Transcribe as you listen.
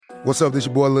What's up, this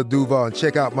your boy Lil Duval, and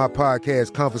check out my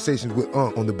podcast, Conversations with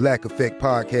Unc, on the Black Effect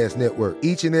Podcast Network.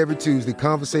 Each and every Tuesday,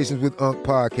 Conversations with Unc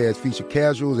podcast feature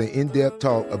casuals and in-depth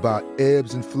talk about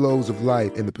ebbs and flows of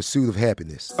life and the pursuit of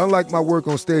happiness. Unlike my work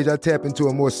on stage, I tap into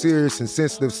a more serious and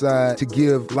sensitive side to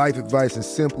give life advice and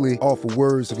simply offer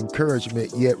words of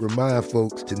encouragement, yet remind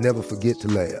folks to never forget to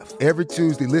laugh. Every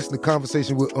Tuesday, listen to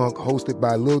Conversations with Unc, hosted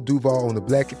by Lil Duval on the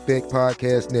Black Effect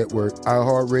Podcast Network,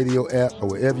 iHeartRadio app, or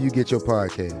wherever you get your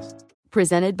podcasts.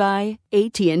 Presented by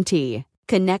AT&T.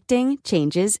 Connecting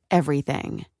changes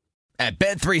everything. At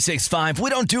Bet365, we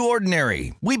don't do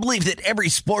ordinary. We believe that every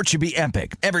sport should be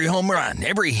epic. Every home run,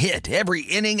 every hit, every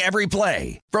inning, every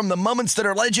play. From the moments that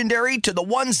are legendary to the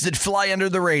ones that fly under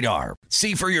the radar.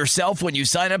 See for yourself when you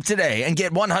sign up today and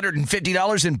get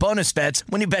 $150 in bonus bets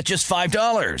when you bet just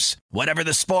 $5. Whatever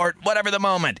the sport, whatever the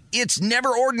moment, it's never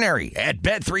ordinary at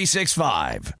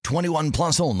Bet365. 21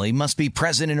 plus only. Must be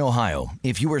present in Ohio.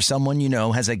 If you or someone you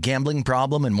know has a gambling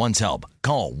problem and wants help,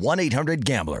 call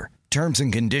 1-800-GAMBLER. Terms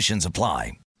and conditions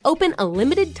apply. Open a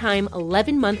limited-time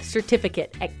 11-month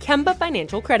certificate at Kemba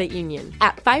Financial Credit Union.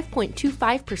 At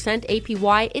 5.25%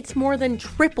 APY, it's more than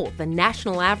triple the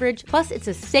national average, plus it's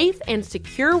a safe and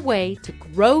secure way to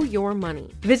grow your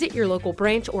money. Visit your local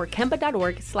branch or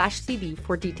kemba.org/CD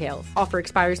for details. Offer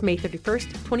expires May 31st,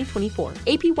 2024.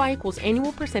 APY equals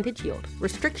annual percentage yield.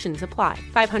 Restrictions apply.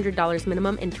 $500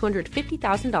 minimum and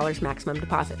 $250,000 maximum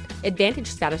deposit. Advantage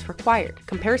status required.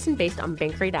 Comparison based on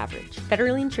bank rate average.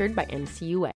 Federally insured by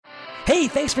NCUA. Hey,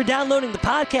 thanks for downloading the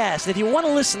podcast. If you want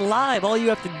to listen live, all you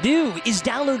have to do is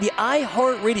download the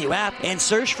iHeartRadio app and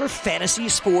search for Fantasy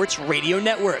Sports Radio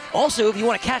Network. Also, if you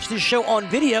want to catch this show on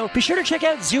video, be sure to check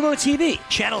out Zumo TV,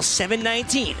 channel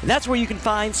 719. That's where you can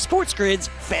find Sports Grid's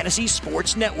Fantasy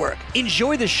Sports Network.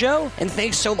 Enjoy the show, and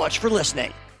thanks so much for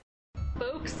listening.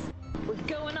 Folks, we're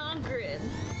going on grid.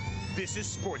 This is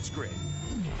Sports Grid.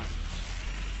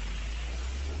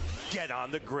 Get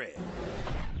on the grid.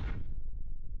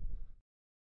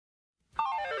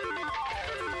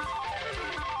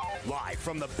 Live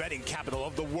from the betting capital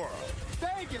of the world.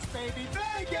 Vegas, baby,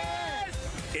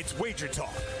 Vegas! It's Wager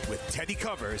Talk with Teddy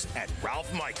Covers and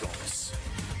Ralph Michaels.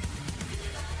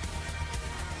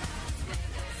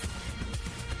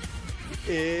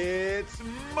 It's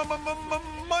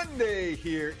Monday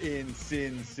here in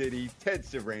Sin City. Ted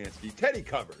Savransky, Teddy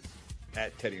Covers,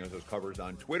 at Teddy Knows Those Covers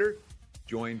on Twitter.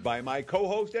 Joined by my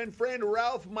co-host and friend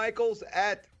Ralph Michaels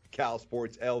at Cal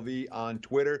Sports LV on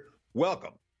Twitter.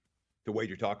 Welcome to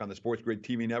Wager Talk on the Sports Grid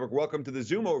TV network. Welcome to the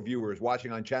Zumo viewers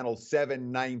watching on channel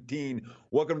 719.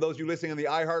 Welcome to those of you listening on the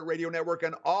iHeartRadio network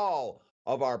and all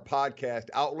of our podcast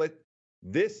outlets.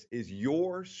 This is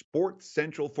your Sports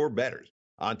Central for bettors.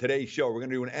 On today's show, we're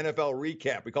going to do an NFL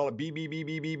recap. We call it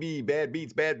BBBBBB, bad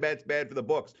beats, bad bets, bad for the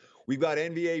books. We've got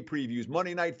NBA previews,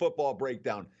 Monday Night Football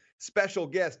breakdown, special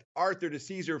guest Arthur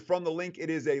DeCesar from The Link.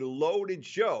 It is a loaded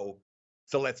show,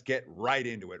 so let's get right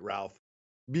into it, Ralph.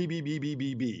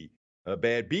 BBBBBB.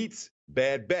 Bad beats,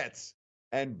 bad bets,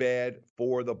 and bad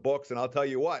for the books. And I'll tell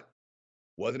you what,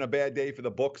 wasn't a bad day for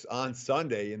the books on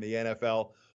Sunday in the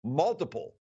NFL.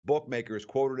 Multiple bookmakers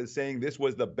quoted as saying this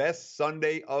was the best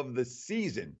Sunday of the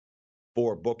season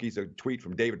for bookies. A tweet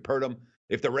from David Purdom.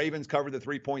 If the Ravens covered the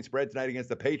 3-point spread tonight against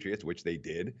the Patriots, which they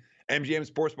did, MGM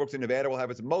Sportsbooks in Nevada will have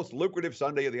its most lucrative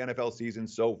Sunday of the NFL season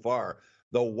so far.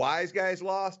 The wise guys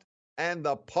lost and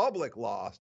the public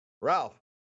lost. Ralph,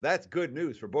 that's good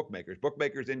news for bookmakers.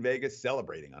 Bookmakers in Vegas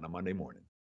celebrating on a Monday morning.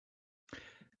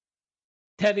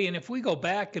 Teddy, and if we go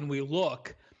back and we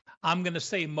look, I'm going to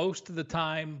say most of the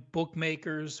time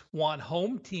bookmakers want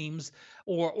home teams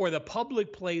or the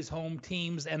public plays home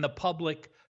teams and the public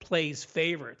plays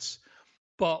favorites.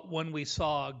 But when we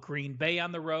saw Green Bay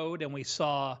on the road and we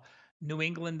saw New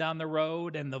England on the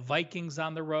road and the Vikings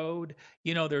on the road,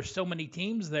 you know, there's so many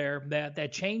teams there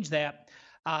that change that.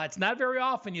 It's not very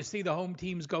often you see the home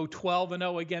teams go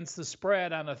 12-0 against the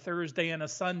spread on a Thursday and a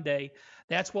Sunday.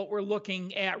 That's what we're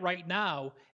looking at right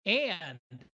now. And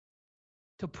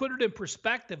to put it in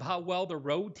perspective, how well the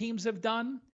road teams have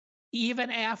done,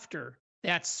 even after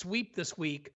that sweep this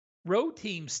week, road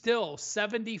teams still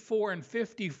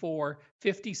 74-54,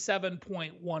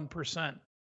 57.1%.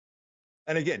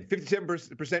 And again,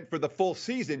 57% for the full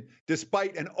season,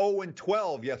 despite an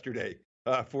 0-12 yesterday.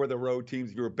 For the road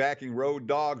teams. If you were backing road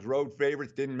dogs, road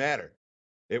favorites, didn't matter.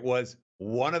 It was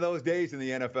one of those days in the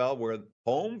NFL where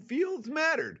home fields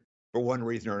mattered for one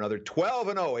reason or another.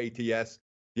 12-0 ATS.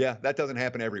 Yeah, that doesn't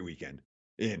happen every weekend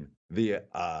in the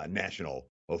National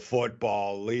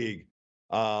Football League.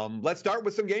 Let's start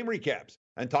with some game recaps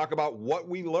and talk about what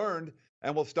we learned.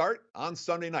 And we'll start on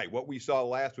Sunday night, what we saw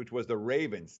last, which was the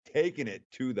Ravens taking it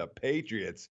to the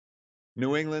Patriots.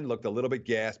 New England looked a little bit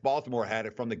gassed. Baltimore had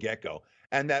it from the get-go.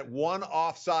 And that one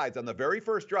offsides on the very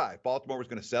first drive, Baltimore was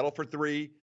going to settle for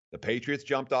 3. The Patriots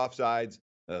jumped offsides.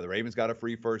 The Ravens got a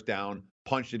free first down,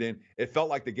 punched it in. It felt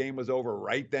like the game was over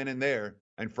right then and there.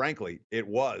 And frankly, it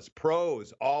was.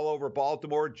 Pros all over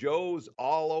Baltimore, Joes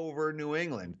all over New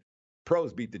England.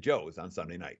 Pros beat the Joes on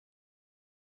Sunday night.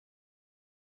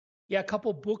 Yeah, a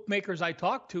couple bookmakers I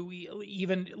talked to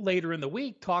even later in the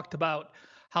week talked about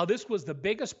how this was the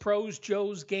biggest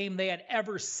Pros-Joes game they had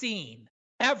ever seen,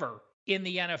 ever in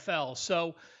the NFL.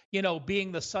 So,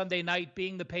 being the Sunday night,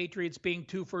 being the Patriots, being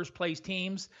 2 first-place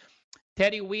teams,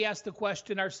 Teddy, we asked the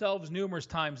question ourselves numerous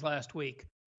times last week.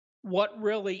 What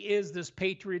really is this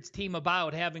Patriots team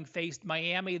about, having faced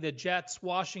Miami, the Jets,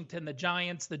 Washington, the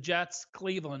Giants, the Jets,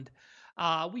 Cleveland?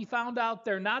 We found out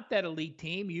they're not that elite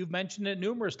team. You've mentioned it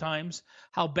numerous times,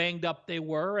 how banged up they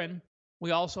were. And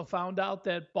we also found out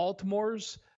that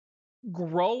Baltimore's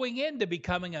growing into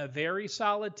becoming a very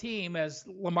solid team as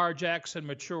Lamar Jackson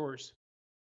matures.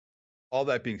 All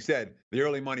that being said, the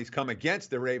early money's come against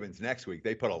the Ravens next week.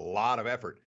 They put a lot of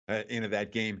effort into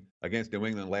that game against New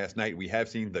England last night. We have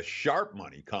seen the sharp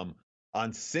money come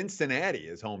on Cincinnati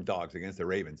as home dogs against the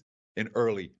Ravens in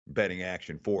early betting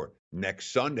action for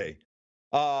next Sunday.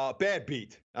 Bad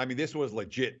beat. I mean, this was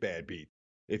legit bad beat.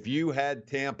 If you had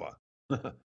Tampa,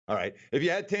 all right, if you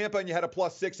had Tampa and you had a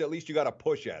 +6, at least you got a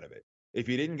push out of it. If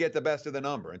you didn't get the best of the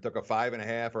number and took a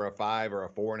 5.5 or a 5 or a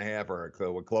 4.5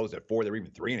 or would close at 4, there were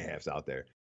even 3.5s out there.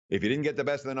 If you didn't get the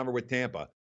best of the number with Tampa,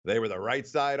 they were the right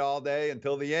side all day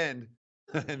until the end.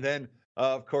 And then,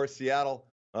 of course, Seattle,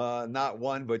 not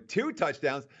 1, but 2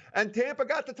 touchdowns. And Tampa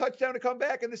got the touchdown to come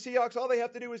back. And the Seahawks, all they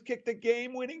have to do is kick the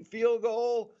game-winning field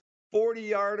goal,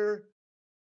 40-yarder.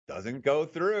 Doesn't go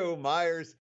through.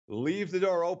 Myers leaves the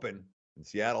door open. And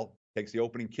Seattle takes the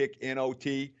opening kick in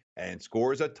OT and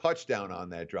scores a touchdown on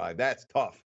that drive. That's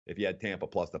tough if you had Tampa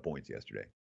plus the points yesterday.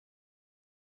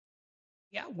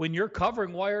 Yeah, when you're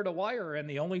covering wire to wire and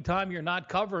the only time you're not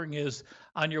covering is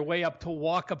on your way up to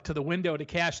walk up to the window to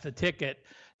cash the ticket,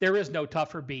 there is no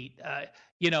tougher beat.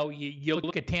 You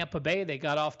look at Tampa Bay, they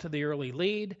got off to the early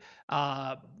lead.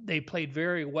 They played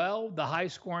very well, the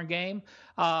high-scoring game.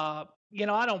 I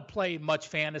don't play much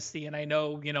fantasy, and I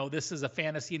know, this is a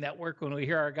fantasy network when we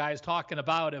hear our guys talking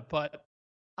about it, but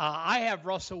I have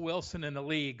Russell Wilson in the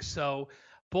league. So,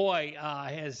 boy,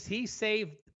 has he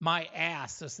saved my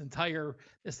ass this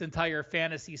entire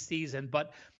fantasy season.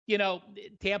 But,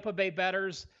 Tampa Bay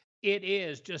bettors, it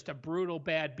is just a brutal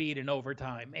bad beat in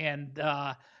overtime. And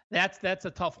that's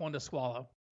a tough one to swallow.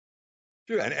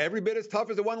 Sure, and every bit as tough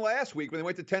as the one last week when they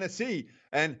went to Tennessee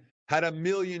and had a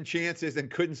million chances and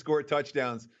couldn't score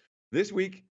touchdowns. This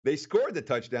week, they scored the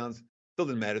touchdowns. Still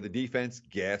didn't matter. The defense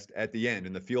gassed at the end,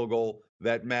 and the field goal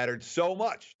that mattered so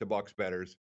much to Bucs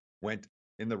bettors went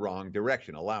in the wrong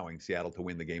direction, allowing Seattle to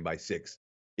win the game by 6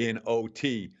 in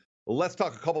OT. Let's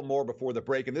talk a couple more before the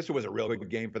break, and this was a real good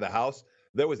game for the house.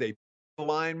 There was a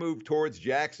line move towards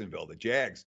Jacksonville. The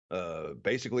Jags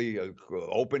basically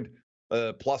opened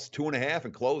 +2.5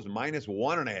 and closed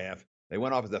 -1.5. They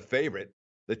went off as a favorite.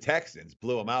 The Texans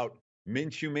blew them out.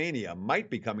 Minshew mania might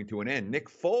be coming to an end. Nick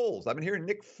Foles. I've been hearing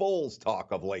Nick Foles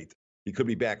talk of late. He could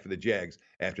be back for the Jags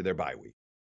after their bye week.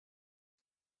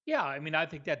 Yeah, I mean, I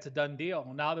think that's a done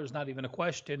deal. Now there's not even a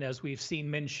question, as we've seen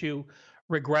Minshew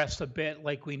regress a bit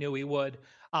like we knew he would.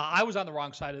 I was on the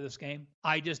wrong side of this game.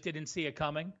 I just didn't see it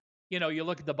coming. You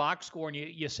look at the box score and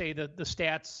you say that the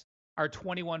stats are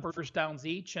 21 first downs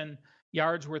each and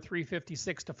yards were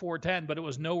 356 to 410, but it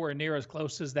was nowhere near as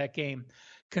close as that game.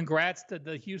 Congrats to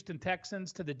the Houston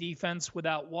Texans, to the defense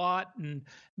without Watt and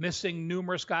missing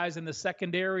numerous guys in the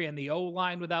secondary and the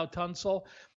O-line without Tunsil.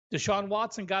 Deshaun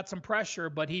Watson got some pressure,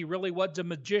 but he really was a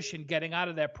magician getting out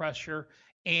of that pressure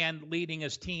and leading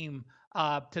his team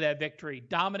to that victory.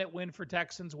 Dominant win for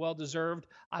Texans, well-deserved.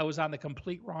 I was on the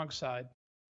complete wrong side.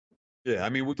 Yeah, I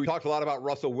mean, we talked a lot about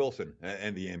Russell Wilson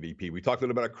and the MVP. We talked a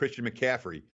little bit about Christian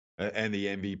McCaffrey and the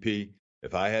MVP.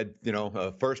 If I had,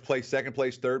 a first place, second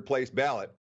place, third place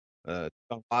ballot,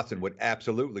 Watson would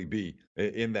absolutely be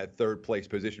in that third place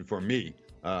position for me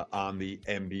on the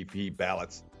MVP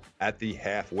ballots at the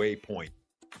halfway point.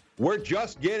 We're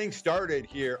just getting started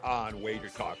here on Wager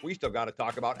Talk. We still got to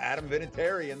talk about Adam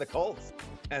Vinatieri and the Colts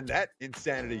and that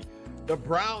insanity. The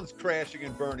Browns crashing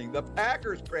and burning, the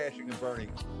Packers crashing and burning.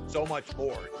 So much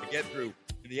more to get through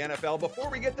in the NFL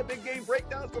before we get the big game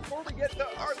breakdowns, before we get to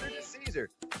Arthur DeCesar.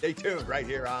 Stay tuned right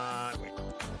here on Wager.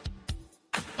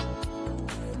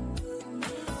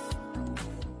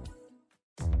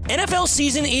 NFL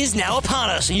season is now upon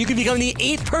us, and you can become the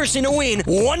 8th person to win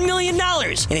 $1 million in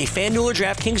a FanDuel or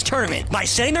DraftKings tournament by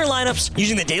setting their lineups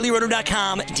using the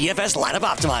DailyRoto.com DFS lineup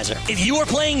optimizer. If you are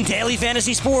playing daily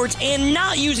fantasy sports and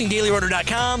not using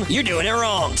DailyRoto.com, you're doing it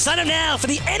wrong. Sign up now for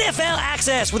the NFL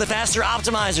access with a faster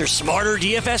optimizer, smarter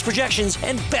DFS projections,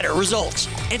 and better results.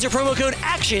 Enter promo code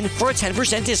ACTION for a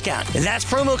 10% discount. That's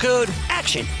promo code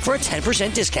ACTION for a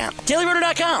 10% discount.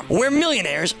 DailyRoto.com, where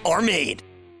millionaires are made.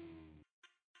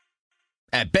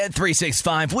 At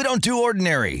Bet365, we don't do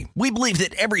ordinary. We believe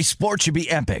that every sport should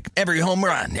be epic. Every home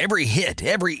run, every hit,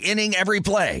 every inning, every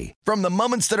play. From the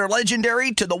moments that are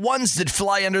legendary to the ones that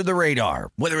fly under the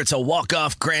radar. Whether it's a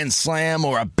walk-off grand slam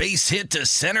or a base hit to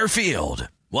center field.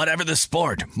 Whatever the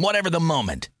sport, whatever the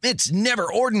moment. It's never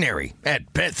ordinary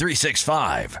at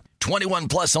Bet365. 21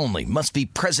 plus only. Must be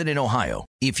present in Ohio.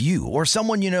 If you or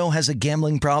someone you know has a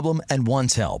gambling problem and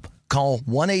wants help, call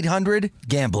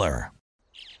 1-800-GAMBLER.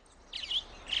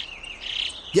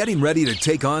 Getting ready to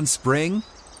take on spring?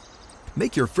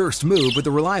 Make your first move with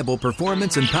the reliable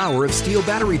performance and power of Steel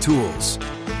battery tools.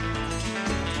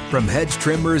 From hedge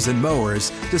trimmers and mowers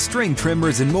to string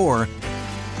trimmers and more,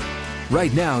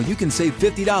 right now you can save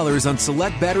 $50 on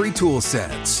select battery tool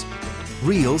sets.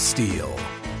 Real Steel.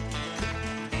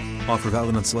 Offer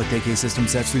valid on select AK system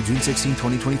sets through June 16,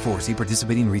 2024. See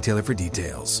participating retailer for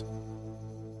details.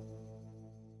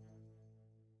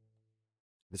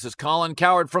 This is Colin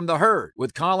Cowherd from The Herd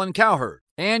with Colin Cowherd.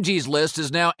 Angie's List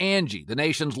is now Angie, the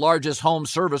nation's largest home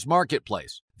service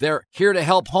marketplace. They're here to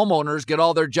help homeowners get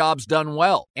all their jobs done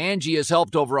well. Angie has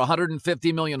helped over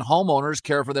 150 million homeowners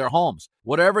care for their homes.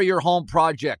 Whatever your home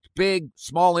project, big,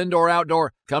 small, indoor,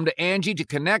 outdoor, come to Angie to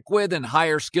connect with and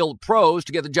hire skilled pros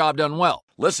to get the job done well.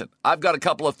 Listen, I've got a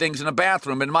couple of things in a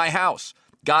bathroom in my house.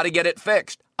 Got to get it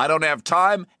fixed. I don't have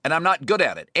time, and I'm not good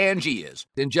at it. Angie is.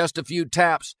 In just a few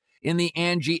taps, in the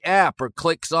Angie app or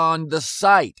clicks on the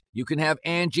site, you can have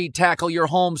Angie tackle your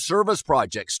home service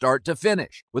project start to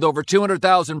finish. With over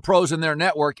 200,000 pros in their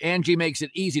network, Angie makes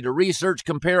it easy to research,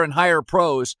 compare, and hire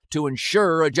pros to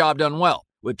ensure a job done well.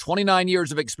 With 29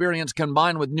 years of experience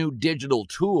combined with new digital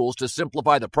tools to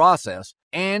simplify the process,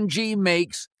 Angie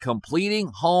makes completing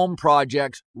home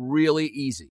projects really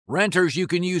easy. Renters, you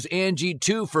can use Angie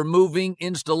too for moving,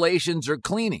 installations, or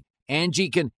cleaning. Angie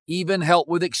can even help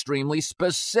with extremely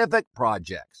specific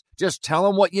projects. Just tell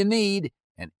them what you need,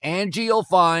 and Angie will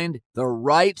find the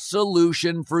right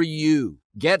solution for you.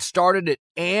 Get started at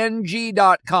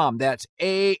Angie.com. That's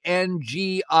ANGI.com,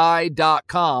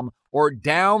 or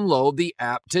download the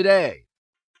app today.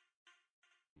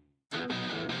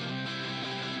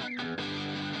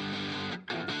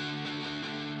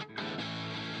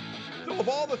 Of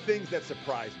all the things that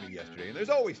surprised me yesterday, and there's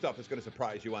always stuff that's going to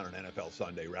surprise you on an NFL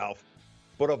Sunday, Ralph,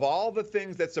 but of all the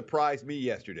things that surprised me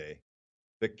yesterday,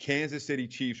 the Kansas City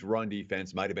Chiefs run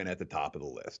defense might have been at the top of the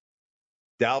list.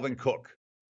 Dalvin Cook,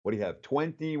 what do you have?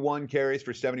 21 carries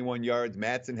for 71 yards.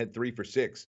 Matson had 3 for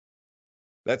 6.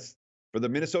 That's for the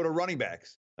Minnesota running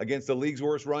backs against the league's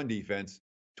worst run defense.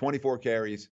 24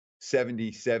 carries,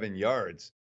 77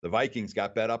 yards. The Vikings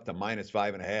got bet up to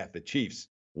 -5.5. The Chiefs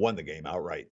won the game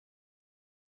outright.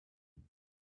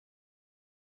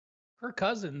 Kirk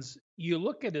Cousins, you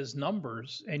look at his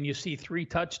numbers and you see 3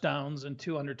 touchdowns and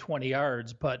 220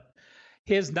 yards, but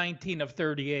his 19 of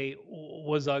 38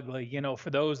 was ugly. You know, for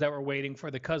those that were waiting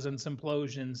for the Cousins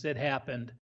implosions, it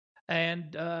happened.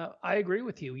 And I agree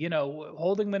with you. You know,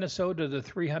 holding Minnesota to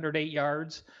 308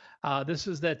 yards, this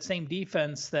is that same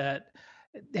defense that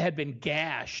had been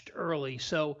gashed early.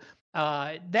 So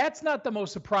that's not the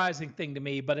most surprising thing to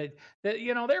me, but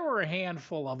there were a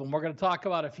handful of them. We're going to talk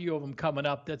about a few of them coming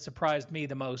up that surprised me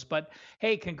the most. But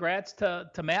hey, congrats to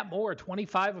Matt Moore,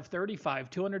 25 of 35,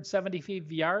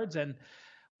 275 yards, and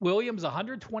Williams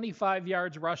 125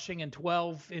 yards rushing and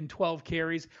 12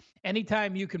 carries.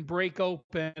 Anytime you can break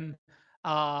open,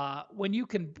 when you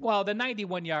can, well, the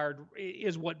 91 yard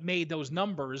is what made those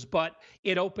numbers, but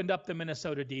it opened up the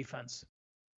Minnesota defense.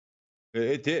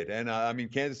 It did. And,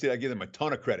 Kansas City, I give them a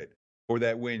ton of credit for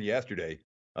that win yesterday.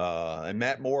 And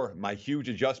Matt Moore, my huge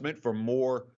adjustment from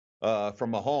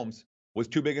Mahomes was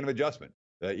too big of an adjustment.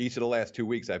 Each of the last 2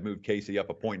 weeks, I've moved Casey up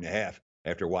 1.5 points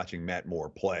after watching Matt Moore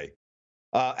play.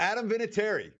 Adam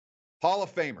Vinatieri, Hall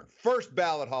of Famer, first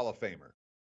ballot Hall of Famer.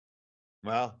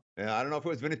 Well, I don't know if it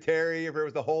was Vinatieri or if it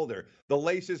was the holder. The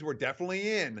laces were definitely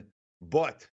in,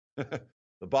 but the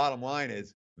bottom line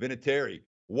is Vinatieri,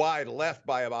 wide left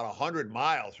by about 100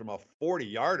 miles from a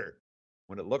 40-yarder.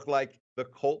 When it looked like the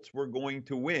Colts were going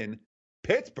to win,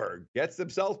 Pittsburgh gets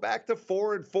themselves back to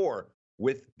 4-4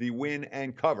 with the win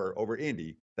and cover over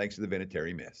Indy, thanks to the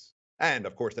Vinatieri miss. And,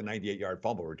 of course, the 98-yard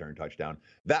fumble return touchdown.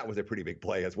 That was a pretty big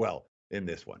play as well in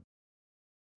this one.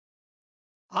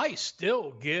 I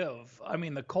still give,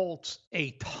 the Colts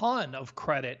a ton of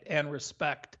credit and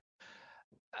respect.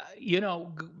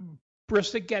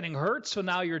 Brissett getting hurt, so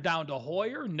now you're down to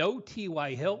Hoyer, no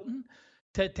T.Y. Hilton.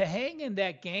 To hang in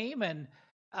that game, and,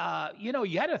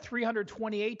 you had a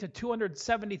 328 to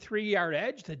 273-yard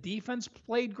edge. The defense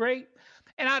played great.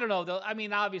 And I don't know,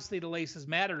 obviously the laces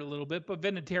mattered a little bit, but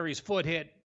Vinatieri's foot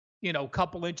hit, a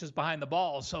couple inches behind the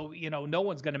ball. So, no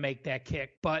one's going to make that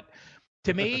kick. But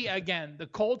to me, again, the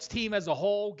Colts team as a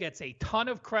whole gets a ton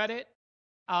of credit.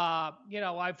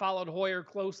 I followed Hoyer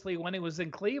closely when he was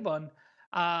in Cleveland.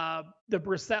 The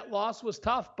Brissett loss was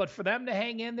tough, but for them to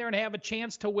hang in there and have a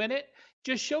chance to win it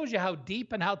just shows you how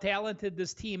deep and how talented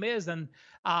this team is. And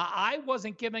I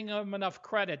wasn't giving them enough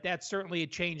credit. That certainly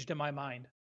changed in my mind.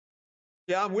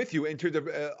 Yeah, I'm with you. In terms of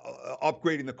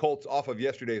upgrading the Colts off of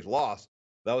yesterday's loss,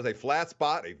 that was a flat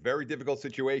spot, a very difficult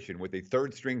situation with a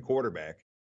third-string quarterback,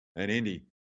 and Indy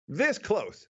this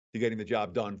close to getting the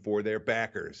job done for their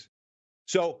backers.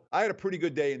 So I had a pretty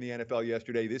good day in the NFL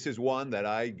yesterday. This is one that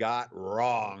I got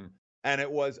wrong, and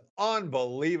it was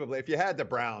unbelievable. If you had the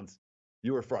Browns,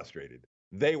 you were frustrated.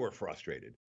 They were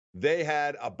frustrated. They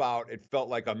had it felt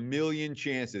like a million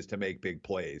chances to make big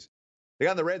plays. They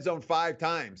got in the red zone 5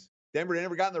 times. Denver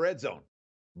never got in the red zone.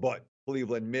 But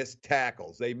Cleveland missed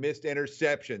tackles. They missed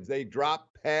interceptions. They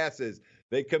dropped passes.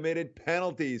 They committed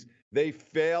penalties. They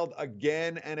failed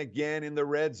again and again in the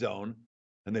red zone.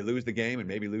 And they lose the game and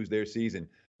maybe lose their season.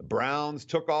 The Browns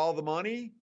took all the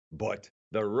money, but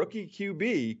the rookie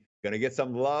QB going to get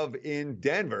some love in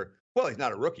Denver. Well, he's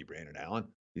not a rookie, Brandon Allen.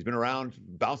 He's been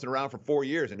bouncing around for 4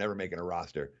 years and never making a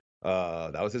roster.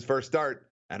 That was his first start,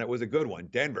 and it was a good one.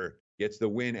 Denver gets the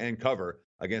win and cover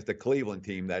against the Cleveland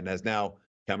team that has now,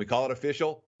 can we call it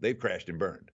official? They've crashed and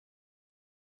burned.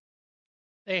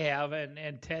 They have,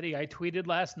 and Teddy, I tweeted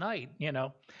last night,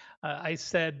 I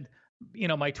said,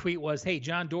 my tweet was, hey,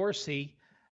 John Dorsey,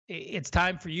 it's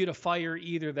time for you to fire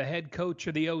either the head coach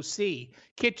or the OC.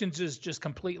 Kitchens is just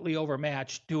completely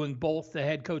overmatched, doing both the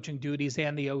head coaching duties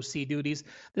and the OC duties.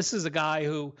 This is a guy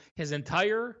who his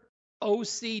entire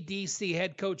OC DC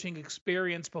head coaching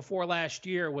experience before last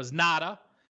year was nada.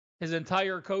 His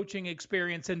entire coaching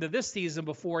experience into this season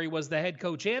before he was the head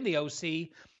coach and the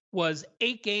OC was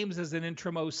 8 games as an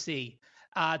interim OC.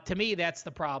 To me, that's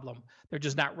the problem. They're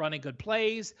just not running good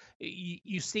plays.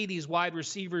 You see these wide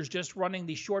receivers just running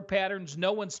these short patterns.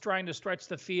 No one's trying to stretch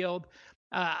the field.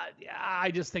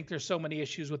 I just think there's so many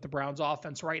issues with the Browns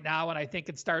offense right now, and I think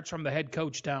it starts from the head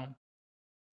coach down.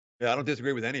 Yeah, I don't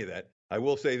disagree with any of that. I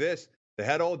will say this. They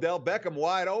had Odell Beckham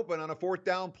wide open on a 4th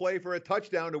down play for a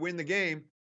touchdown to win the game,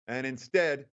 and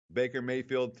instead, Baker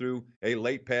Mayfield threw a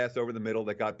late pass over the middle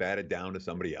that got batted down to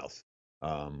somebody else,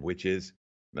 which is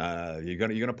you're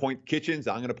gonna point Kitchens.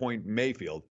 I'm gonna point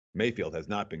Mayfield. Mayfield has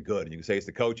not been good. And you can say it's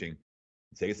the coaching,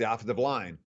 say it's the offensive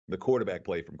line. The quarterback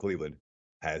play from Cleveland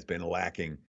has been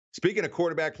lacking. Speaking of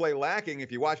quarterback play lacking,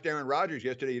 if you watched Aaron Rodgers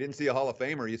yesterday, you didn't see a Hall of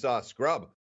Famer. You saw a scrub.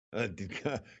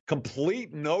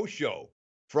 Complete no-show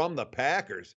from the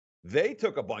Packers. They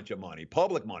took a bunch of money,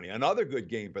 public money. Another good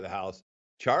game for the house.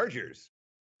 Chargers.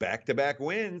 Back-to-back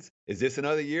wins. Is this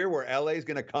another year where LA is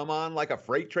going to come on like a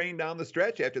freight train down the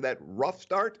stretch after that rough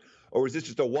start? Or is this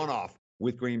just a one-off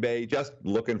with Green Bay just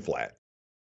looking flat?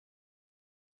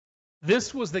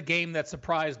 This was the game that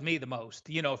surprised me the most.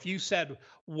 If you said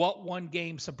what one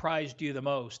game surprised you the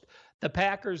most, the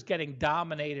Packers getting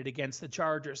dominated against the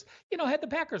Chargers. Had the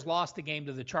Packers lost the game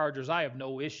to the Chargers, I have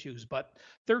no issues. But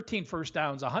 13 first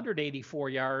downs, 184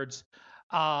 yards.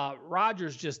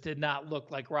 Rodgers just did not look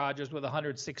like Rodgers with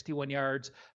 161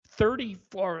 yards,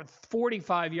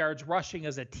 45 yards rushing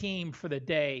as a team for the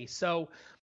day. So,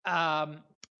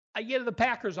 the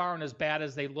Packers aren't as bad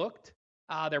as they looked.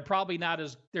 They're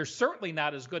certainly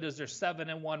not as good as their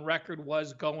 7-1 record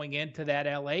was going into that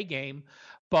LA game,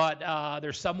 but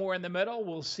they're somewhere in the middle.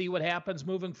 We'll see what happens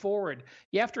moving forward.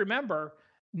 You have to remember,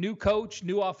 new coach,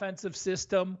 new offensive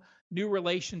system, new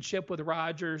relationship with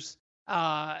Rodgers.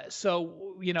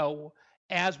 So,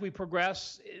 as we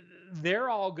progress, they're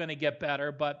all going to get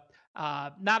better, but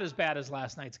not as bad as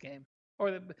last night's game.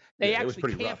 Or they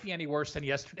actually can't be any worse than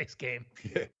yesterday's game.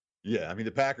 Yeah.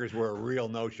 The Packers were a real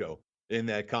no-show in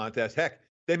that contest. Heck,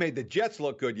 they made the Jets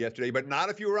look good yesterday, but not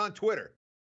if you were on Twitter.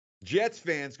 Jets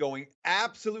fans going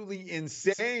absolutely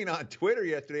insane on Twitter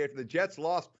yesterday after the Jets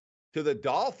lost to the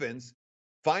Dolphins,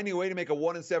 finding a way to make a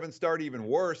 1-7 start even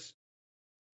worse.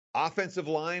 Offensive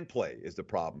line play is the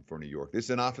problem for New York. This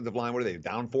is an offensive line. What are they?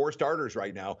 Down 4 starters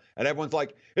right now. And everyone's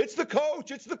like, it's the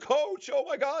coach. It's the coach. Oh,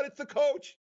 my God, it's the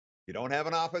coach. you don't have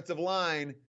an offensive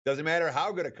line, doesn't matter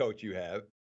how good a coach you have,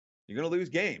 you're going to lose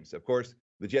games. Of course,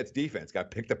 the Jets defense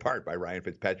got picked apart by Ryan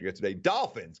Fitzpatrick yesterday.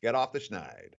 Dolphins get off the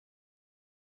schneid.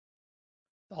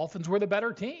 Dolphins were the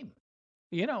better team.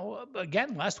 You know,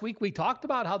 again, last week we talked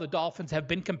about how the Dolphins have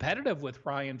been competitive with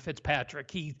Ryan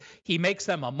Fitzpatrick. He makes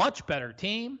them a much better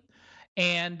team.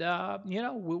 And, you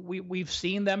know, we've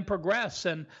seen them progress,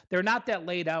 and they're not that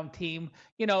lay-down team.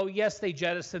 You know, yes, they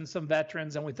jettisoned some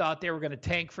veterans, and we thought they were going to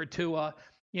tank for Tua,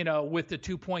 you know, with the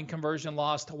 2-point conversion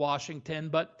loss to Washington.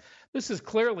 But this is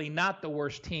clearly not the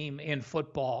worst team in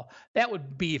football. That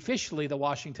would be officially the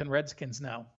Washington Redskins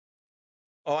now.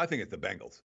 Oh, I think it's the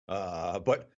Bengals.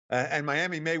 And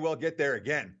Miami may well get there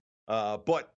again.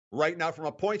 But right now, from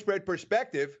a point spread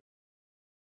perspective,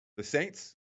 the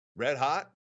Saints, red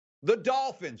hot. The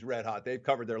Dolphins, red hot. They've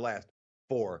covered their last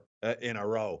 4 in a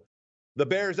row. The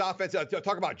Bears offense,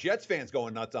 talk about Jets fans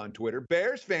going nuts on Twitter.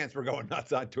 Bears fans were going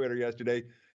nuts on Twitter yesterday.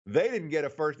 They didn't get a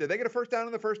first. Did they get a first down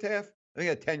in the first half? I think they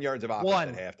had 10 yards of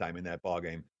offense at halftime in that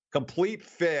ballgame. Complete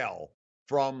fail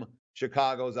from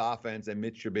Chicago's offense and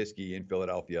Mitch Trubisky in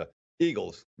Philadelphia.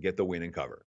 Eagles get the win and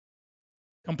cover.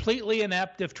 Completely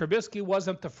inept. If Trubisky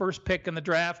wasn't the first pick in the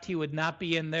draft, he would not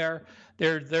be in there.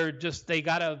 They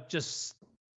got to just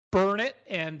burn it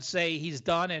and say he's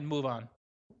done and move on.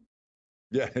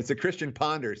 Yeah, it's a Christian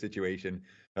Ponder situation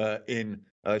in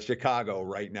Chicago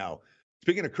right now.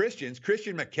 Speaking of Christians,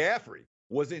 Christian McCaffrey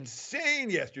was insane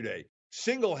yesterday,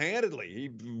 single-handedly. He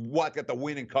got the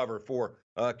win and cover for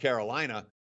Carolina.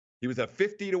 He was a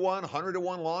 50-1,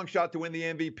 100-1 long shot to win the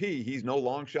MVP. He's no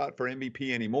long shot for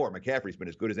MVP anymore. McCaffrey's been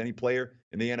as good as any player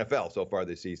in the NFL so far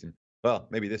this season. Well,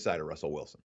 maybe this side of Russell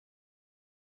Wilson.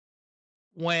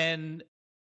 When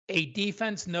a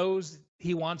defense knows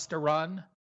he wants to run,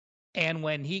 and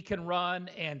when he can run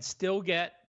and still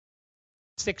get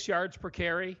 6 yards per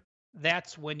carry,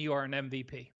 that's when you are an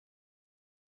MVP.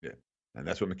 Yeah, and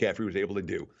that's what McCaffrey was able to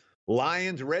do.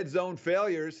 Lions' red zone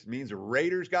failures means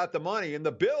Raiders got the money, and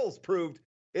the Bills proved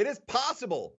it is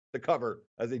possible to cover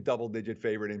as a double-digit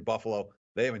favorite in Buffalo.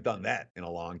 They haven't done that in a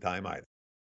long time either.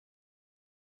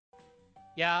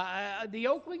 Yeah, the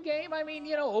Oakland game, I mean,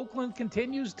 you know, Oakland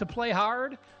continues to play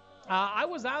hard. I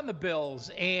was on the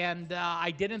Bills, and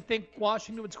I didn't think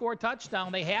Washington would score a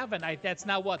touchdown. They haven't. That's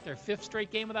now, their 5th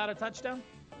straight game without a touchdown?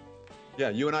 Yeah,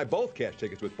 you and I both cashed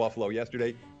tickets with Buffalo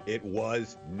yesterday. It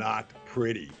was not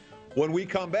pretty. When we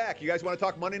come back, you guys want to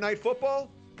talk Monday Night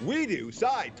Football? We do.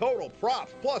 Side, total,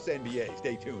 props, plus NBA.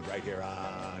 Stay tuned right here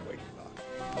on Wake Talk.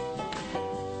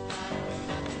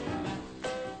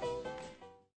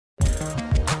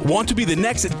 Want to be the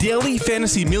next daily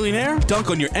fantasy millionaire?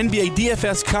 Dunk on your NBA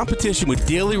DFS competition with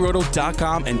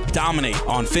DailyRoto.com and dominate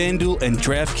on FanDuel and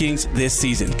DraftKings this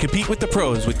season. Compete with the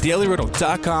pros with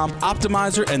DailyRoto.com,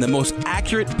 Optimizer, and the most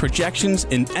accurate projections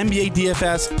in NBA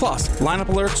DFS, plus lineup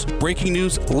alerts, breaking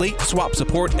news, late swap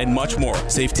support, and much more.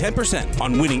 Save 10%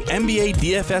 on winning NBA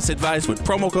DFS advice with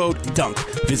promo code DUNK.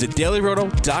 Visit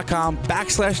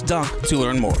DailyRoto.com/dunk to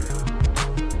learn more.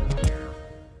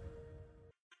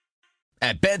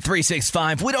 At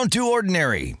Bet365, we don't do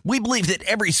ordinary. We believe that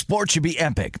every sport should be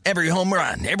epic. Every home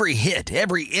run, every hit,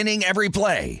 every inning, every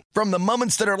play. From the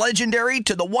moments that are legendary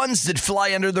to the ones that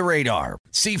fly under the radar.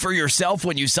 See for yourself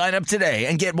when you sign up today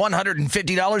and get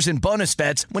 $150 in bonus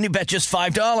bets when you bet just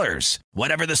 $5.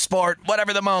 Whatever the sport,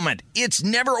 whatever the moment, it's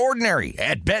never ordinary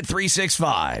at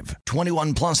Bet365.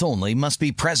 21 plus only. Must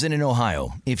be present in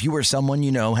Ohio. If you or someone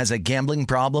you know has a gambling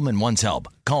problem and wants help,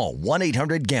 call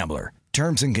 1-800-GAMBLER.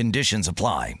 Terms and conditions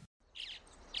apply.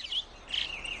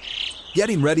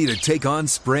 Getting ready to take on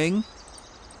spring?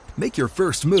 Make your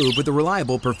first move with the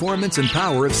reliable performance and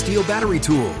power of Steel battery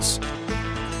tools.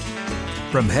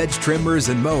 From hedge trimmers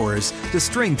and mowers to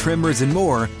string trimmers and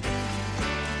more,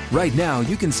 right now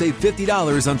you can save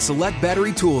 $50 on select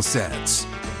battery tool sets.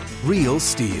 Real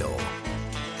Steel.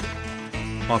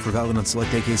 Offer valid on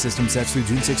select AK system sets through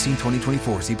June 16,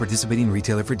 2024. See participating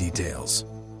retailer for details.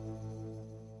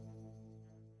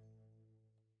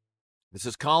 This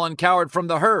is Colin Cowherd from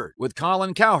The Herd with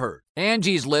Colin Cowherd.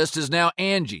 Angie's List is now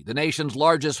Angie, the nation's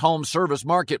largest home service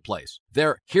marketplace.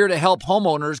 They're here to help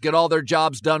homeowners get all their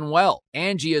jobs done well.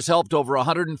 Angie has helped over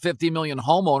 150 million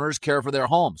homeowners care for their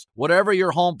homes. Whatever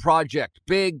your home project,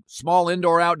 big, small,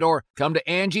 indoor, outdoor, come to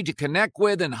Angie to connect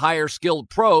with and hire skilled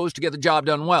pros to get the job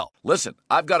done well. Listen,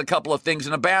 I've got a couple of things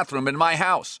in a bathroom in my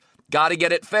house. Got to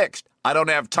get it fixed. I don't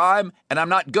have time, and I'm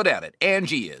not good at it.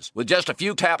 Angie is. With just a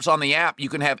few taps on the app, you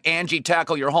can have Angie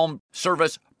tackle your home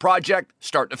service project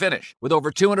start to finish. With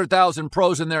over 200,000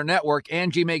 pros in their network,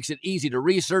 Angie makes it easy to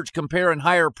research, compare, and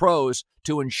hire pros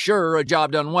to ensure a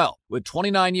job done well. With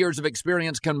 29 years of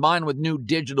experience combined with new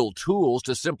digital tools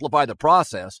to simplify the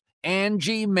process,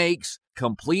 Angie makes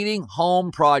completing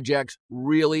home projects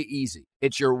really easy.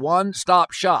 It's your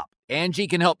one-stop shop. Angie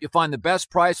can help you find the best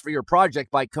price for your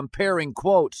project by comparing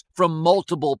quotes from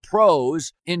multiple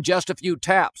pros in just a few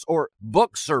taps, or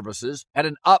book services at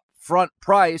an upfront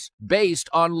price based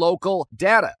on local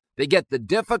data. They get the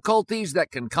difficulties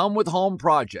that can come with home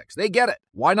projects. They get it.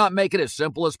 Why not make it as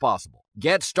simple as possible?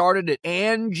 Get started at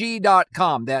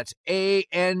Angie.com. That's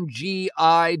ANGI.com,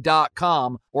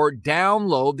 or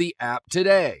download the app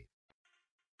today.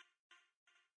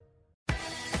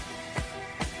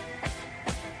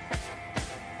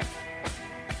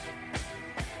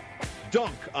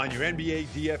 Dunk on your NBA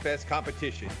DFS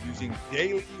competition using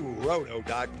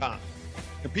DailyRoto.com.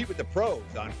 Compete with the pros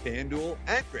on FanDuel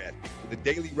and DraftKings with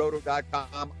the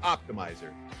DailyRoto.com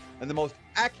optimizer and the most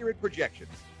accurate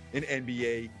projections in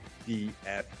NBA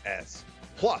DFS.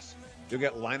 Plus, you'll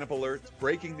get lineup alerts,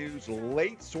 breaking news,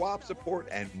 late swap support,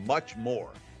 and much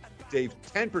more. Save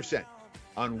 10%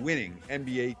 on winning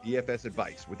NBA DFS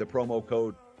advice with the promo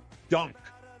code DUNK,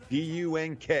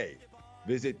 D-U-N-K.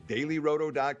 Visit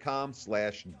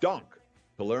dailyroto.com/dunk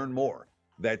to learn more.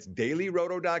 That's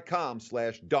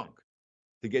dailyroto.com/dunk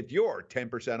to get your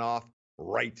 10% off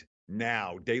right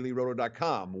now.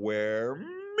 Dailyroto.com, where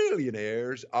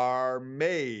millionaires are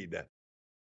made.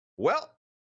 Well,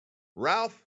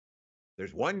 Ralph,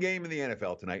 there's one game in the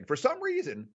NFL tonight. For some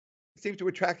reason, it seems to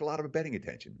attract a lot of betting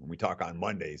attention when we talk on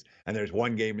Mondays. And there's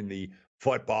one game in the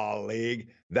football league.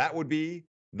 That would be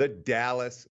the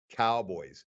Dallas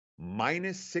Cowboys.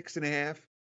 -6.5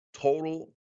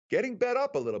 total, getting bet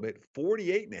up a little bit,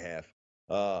 48.5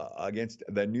 against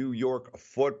the New York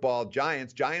Football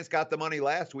Giants. Giants got the money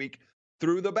last week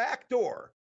through the back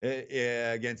door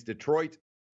against Detroit.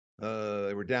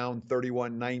 They were down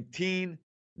 31-19.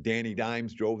 Danny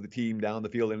Dimes drove the team down the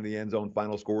field into the end zone.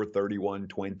 Final score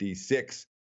 31-26.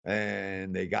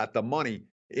 And they got the money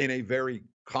in a very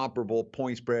comparable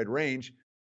point spread range.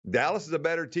 Dallas is a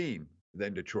better team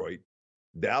than Detroit.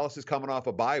 Dallas is coming off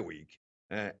a bye week,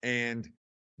 and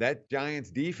that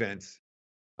Giants defense,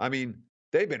 I mean,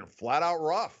 they've been flat out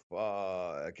rough.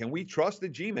 Can we trust the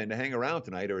G-men to hang around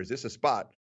tonight, or is this a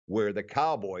spot where the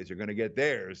Cowboys are going to get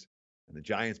theirs, and the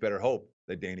Giants better hope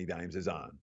that Danny Dimes is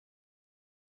on?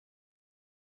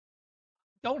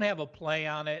 Don't have a play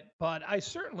on it, but I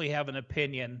certainly have an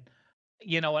opinion.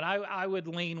 And I would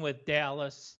lean with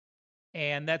Dallas,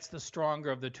 and that's the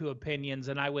stronger of the two opinions,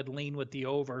 and I would lean with the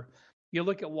over. You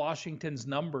look at Washington's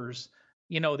numbers,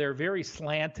 they're very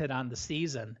slanted on the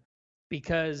season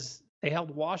because they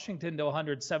held Washington to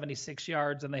 176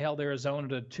 yards and they held Arizona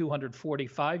to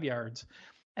 245 yards.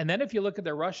 And then if you look at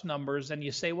their rush numbers and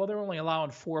you say, well, they're only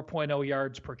allowing 4.0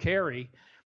 yards per carry.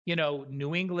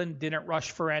 New England didn't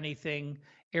rush for anything.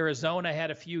 Arizona had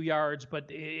a few yards,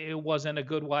 but it wasn't a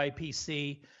good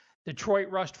YPC. Detroit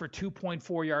rushed for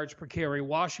 2.4 yards per carry.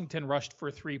 Washington rushed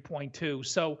for 3.2.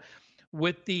 So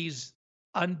with these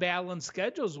unbalanced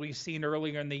schedules we've seen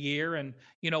earlier in the year and,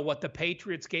 what the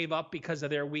Patriots gave up because of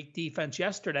their weak defense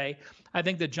yesterday, I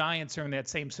think the Giants are in that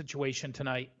same situation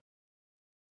tonight.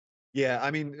 Yeah,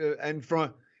 I mean, if I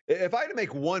had to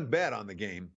make one bet on the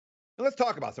game, let's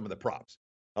talk about some of the props.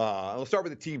 Let's start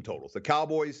with the team totals. The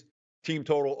Cowboys team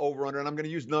total over/under, and I'm going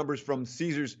to use numbers from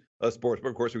Caesars Sportsbook.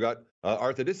 Of course, we got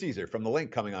Arthur DeCesar from The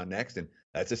Link coming on next, and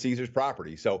that's a Caesars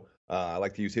property. So I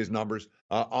like to use his numbers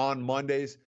on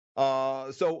Mondays.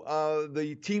 So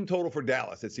the team total for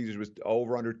Dallas at Caesars was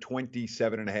over/under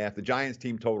 27.5. The Giants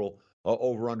team total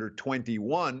over/under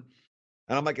 21.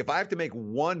 And I'm like, if I have to make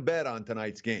one bet on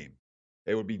tonight's game,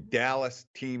 it would be Dallas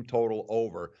team total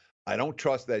over. I don't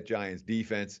trust that Giants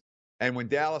defense. And when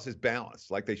Dallas is balanced,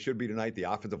 like they should be tonight, the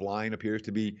offensive line appears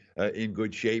to be in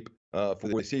good shape for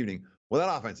this evening. When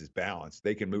that offense is balanced,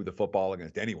 they can move the football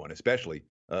against anyone, especially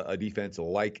a defense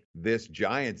like this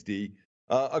Giants D.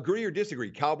 Agree or disagree?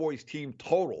 Cowboys team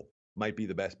total might be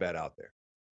the best bet out there.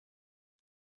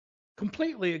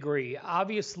 Completely agree.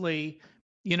 Obviously,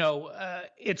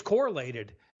 it's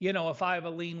correlated. If I have a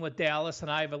lean with Dallas and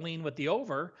I have a lean with the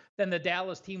over, then the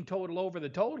Dallas team total over the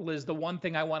total is the one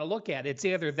thing I want to look at. It's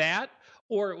either that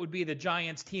or it would be the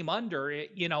Giants team under. It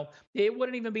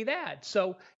wouldn't even be that.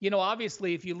 So,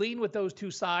 obviously, if you lean with those two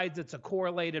sides, it's a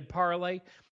correlated parlay.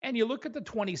 And you look at the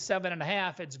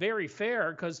 27.5, it's very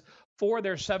fair because 4 of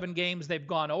their 7 games, they've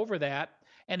gone over that.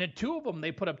 And in 2 of them,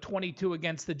 they put up 22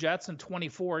 against the Jets and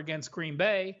 24 against Green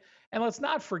Bay. And let's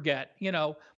not forget,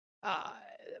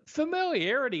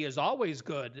 familiarity is always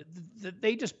good.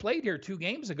 They just played here 2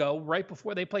 games ago, right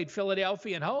before they played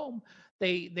Philadelphia at home.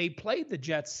 They played the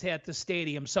Jets at the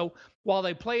stadium. So while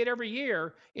they play it every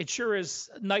year, it sure is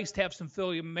nice to have some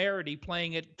familiarity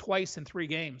playing it twice in 3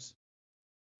 games.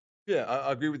 Yeah,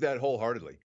 I agree with that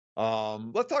wholeheartedly.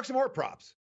 Let's talk some more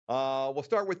props. We'll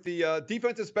start with the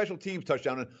defensive special teams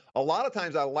touchdown. And a lot of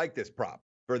times I like this prop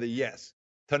for the yes.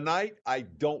 Tonight, I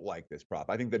don't like this prop.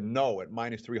 I think the no at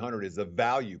minus 300 is the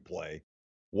value play.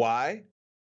 Why?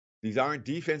 These aren't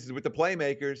defenses with the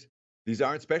playmakers. These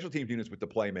aren't special teams units with the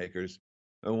playmakers.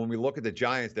 And when we look at the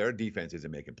Giants, their defense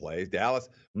isn't making plays. Dallas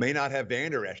may not have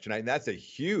Van Der Esch tonight, and that's a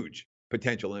huge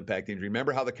potential impact injury.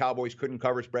 Remember how the Cowboys couldn't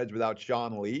cover spreads without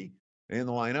Sean Lee in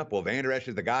the lineup? Well, Van Der Esch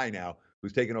is the guy now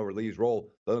who's taken over Lee's role.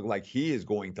 Doesn't look like he is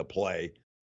going to play.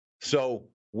 So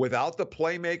without the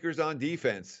playmakers on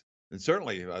defense, and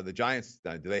certainly the Giants,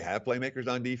 do they have playmakers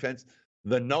on defense?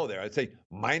 The no there. I'd say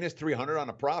minus 300 on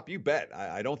a prop. You bet.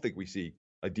 I don't think we see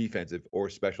a defensive or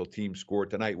special team score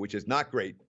tonight, which is not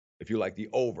great if you like the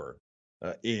over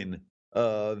in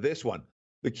this one.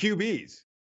 The QBs,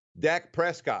 Dak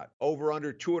Prescott, over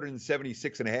under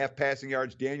 276.5 passing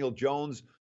yards. Daniel Jones,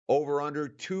 over under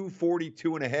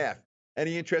 242.5.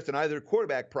 Any interest in either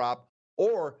quarterback prop,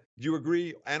 or do you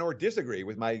agree and or disagree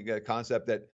with my concept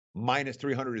that minus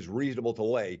 300 is reasonable to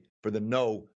lay for the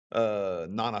no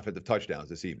non-offensive touchdowns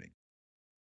this evening?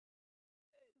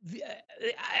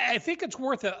 I think it's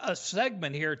worth a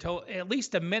segment here, to at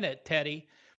least a minute, Teddy,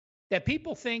 that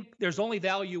people think there's only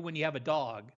value when you have a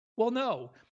dog. Well,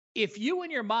 no. If you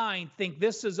in your mind think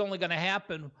this is only going to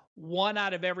happen 1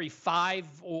 out of every 5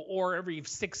 or every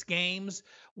 6 games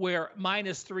where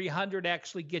minus 300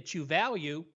 actually gets you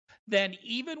value, then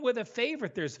even with a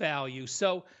favorite, there's value.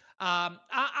 So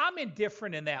I'm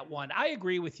indifferent in that one. I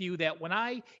agree with you that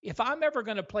if I'm ever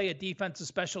going to play a defensive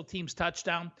special teams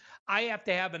touchdown, I have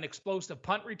to have an explosive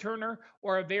punt returner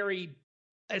or a very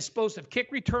explosive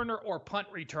kick returner or punt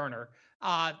returner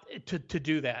to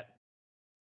do that.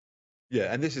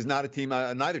 Yeah, and this is not a team,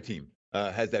 neither team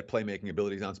has that playmaking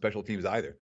abilities on special teams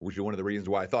either, which is one of the reasons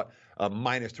why I thought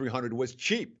minus 300 was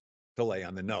cheap to lay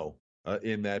on the no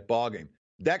in that ballgame.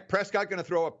 Dak Prescott going to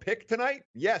throw a pick tonight?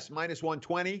 Yes, minus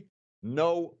 120.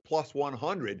 No, plus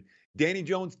 100. Danny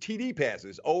Jones TD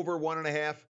passes, over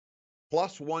 1.5,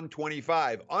 plus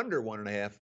 125. Under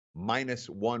 1.5, minus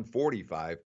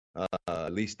 145.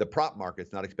 At least the prop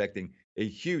market's not expecting a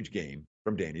huge game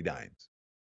from Danny Dimes.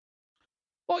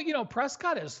 Well,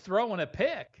 Prescott has thrown a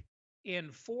pick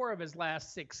in 4 of his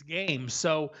last 6 games,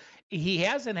 so he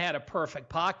hasn't had a perfect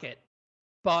pocket.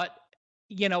 But,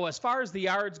 as far as the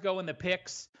yards go and the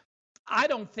picks, I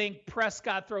don't think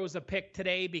Prescott throws a pick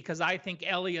today because I think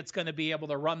Elliott's going to be able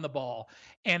to run the ball.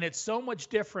 And it's so much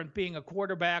different being a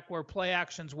quarterback where play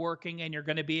action's working and you're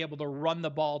going to be able to run the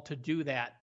ball to do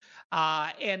that.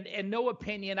 And no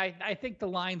opinion, I think the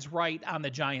line's right on the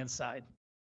Giants side.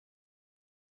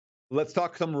 Let's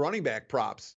talk some running back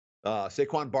props.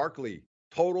 Saquon Barkley,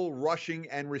 total rushing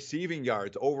and receiving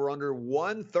yards, over under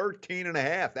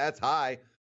 113.5. That's high.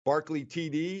 Barkley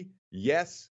TD,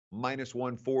 yes, minus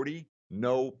 140.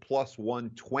 No, plus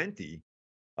 120.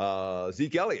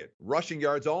 Zeke Elliott, rushing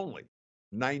yards only,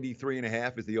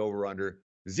 93.5 is the over under.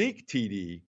 Zeke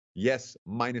TD, yes,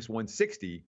 minus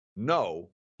 160. No,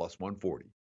 plus 140.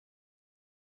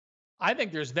 I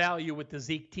think there's value with the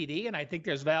Zeke TD, and I think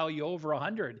there's value over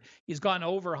 100. He's gone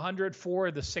over 100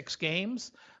 for the 6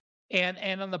 games.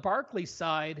 And on the Barkley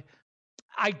side,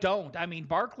 I don't. I mean,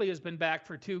 Barkley has been back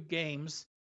for 2 games.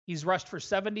 He's rushed for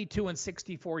 72 and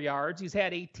 64 yards. He's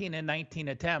had 18 and 19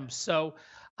 attempts. So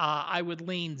I would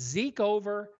lean Zeke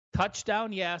over,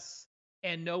 touchdown yes,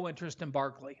 and no interest in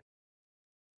Barkley.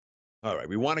 All right,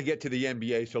 we want to get to the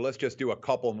NBA, so let's just do a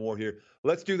couple more here.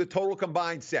 Let's do the total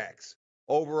combined sacks.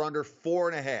 Over under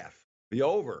 4.5. The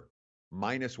over,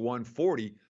 minus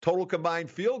 140. Total combined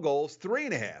field goals,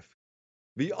 3.5.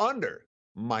 The under,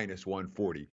 minus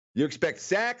 140. You expect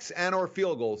sacks and or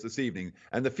field goals this evening.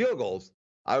 And the field goals,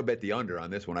 I would bet the under on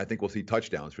this one. I think we'll see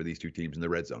touchdowns for these 2 teams in the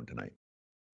red zone tonight.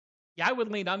 Yeah, I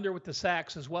would lean under with the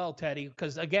sacks as well, Teddy,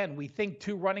 because, again, we think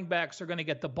 2 running backs are going to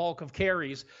get the bulk of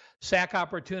carries. Sack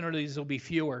opportunities will be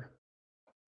fewer.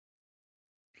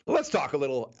 Let's talk a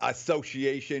little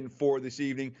association for this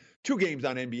evening. 2 games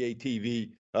on NBA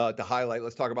TV to highlight.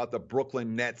 Let's talk about the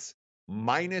Brooklyn Nets.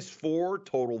 Minus 4,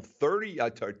 total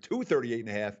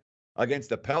 238.5 against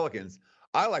the Pelicans.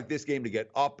 I like this game to get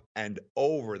up and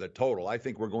over the total. I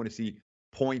think we're going to see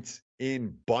points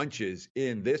in bunches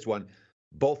in this one.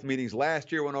 Both meetings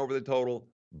last year went over the total.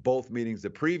 Both meetings the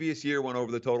previous year went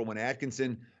over the total. When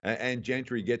Atkinson and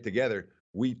Gentry get together,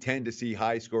 we tend to see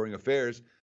high-scoring affairs.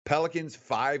 Pelicans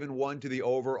 5-1 to the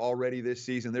over already this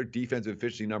season. Their defensive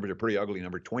efficiency numbers are pretty ugly,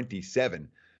 number 27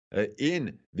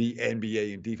 in the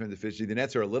NBA in defensive efficiency. The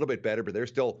Nets are a little bit better, but they're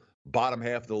still bottom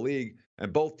half of the league.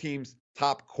 And both teams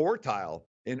top quartile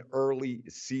in early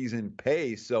season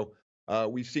pace. So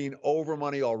we've seen over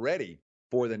money already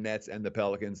for the Nets and the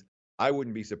Pelicans. I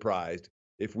wouldn't be surprised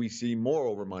if we see more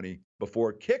over money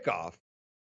before kickoff,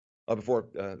 before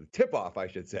tip-off, I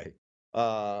should say.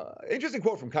 Interesting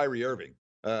quote from Kyrie Irving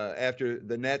after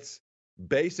the Nets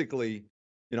basically,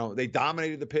 they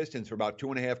dominated the Pistons for about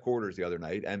 2.5 quarters the other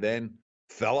night and then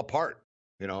fell apart.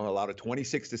 Allowed a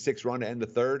 26-6 run to end the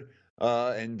third,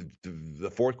 and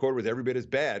the fourth quarter was every bit as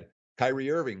bad.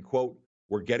 Kyrie Irving, quote,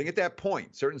 "We're getting at that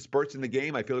point. Certain spurts in the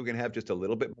game, I feel we're going to have just a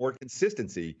little bit more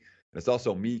consistency. And it's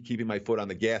also me keeping my foot on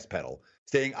the gas pedal,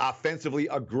 staying offensively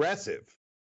aggressive."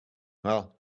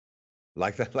 Well,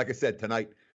 like I said, tonight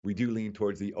we do lean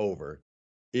towards the over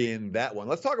in that one.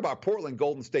 Let's talk about Portland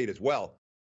Golden State as well,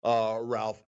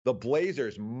 Ralph. The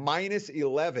Blazers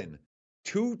 -11,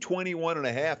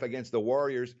 221.5 against the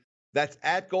Warriors. That's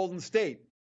at Golden State.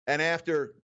 And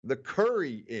after the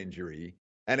Curry injury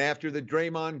and after the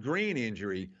Draymond Green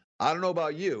injury, I don't know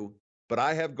about you, but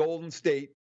I have Golden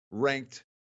State ranked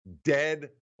dead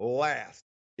last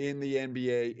in the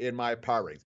NBA in my power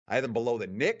ratings. I have them below the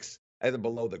Knicks. I have them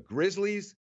below the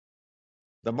Grizzlies.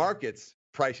 The market's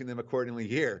pricing them accordingly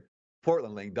here.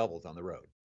 Portland laying doubles on the road.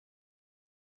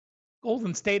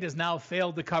 Golden State has now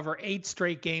failed to cover 8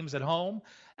 straight games at home.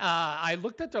 I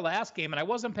looked at their last game, and I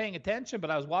wasn't paying attention,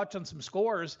 but I was watching some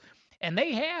scores, and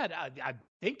they had, I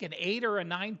think, an 8 or a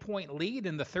 9-point lead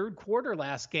in the third quarter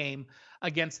last game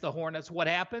against the Hornets. What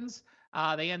happens?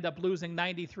 They end up losing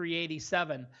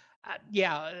 93-87.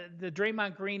 The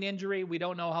Draymond Green injury, we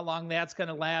don't know how long that's going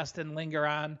to last and linger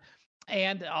on.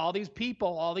 And all these people,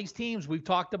 all these teams, we've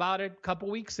talked about it a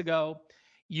couple weeks ago.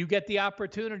 You get the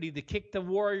opportunity to kick the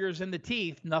Warriors in the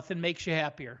teeth. Nothing makes you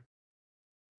happier.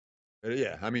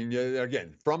 Yeah, I mean,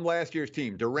 again, from last year's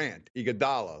team, Durant,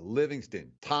 Iguodala,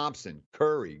 Livingston, Thompson,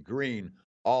 Curry, Green,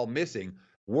 all missing.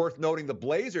 Worth noting, the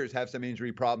Blazers have some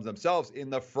injury problems themselves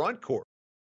in the front court.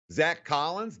 Zach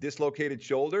Collins, dislocated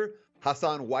shoulder.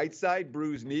 Hassan Whiteside,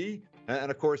 bruised knee.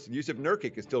 And, of course, Yusuf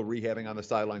Nurkic is still rehabbing on the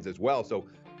sidelines as well. So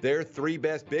their 3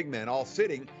 best big men all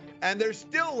sitting, and they're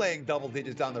still laying double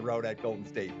digits on the road at Golden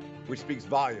State, which speaks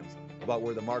volumes about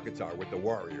where the markets are with the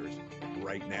Warriors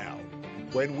right now.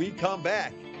 When we come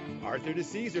back, Arthur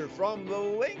DeCesar from the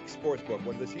Link Sportsbook,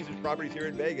 one of the Caesars properties here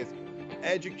in Vegas.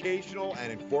 Educational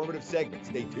and informative segment.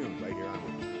 Stay tuned right here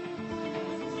on.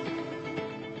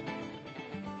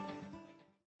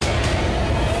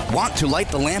 Want to light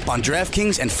the lamp on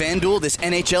DraftKings and FanDuel this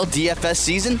NHL DFS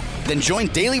season? Then join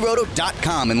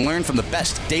DailyRoto.com and learn from the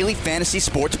best daily fantasy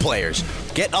sports players.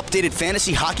 Get updated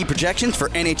fantasy hockey projections for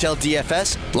NHL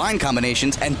DFS, line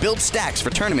combinations, and build stacks for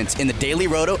tournaments in the Daily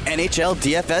Roto NHL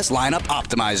DFS Lineup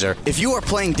Optimizer. If you are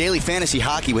playing daily fantasy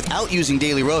hockey without using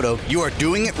Daily Roto, you are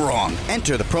doing it wrong.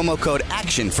 Enter the promo code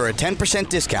ACTION for a 10%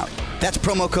 discount. That's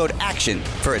promo code ACTION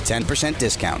for a 10%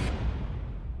 discount.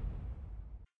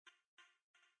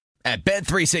 At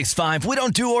Bet365, we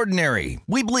don't do ordinary.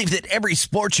 We believe that every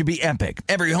sport should be epic.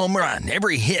 Every home run,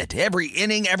 every hit, every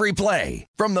inning, every play.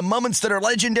 From the moments that are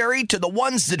legendary to the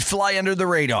ones that fly under the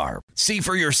radar. See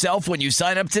for yourself when you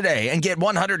sign up today and get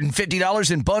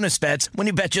 $150 in bonus bets when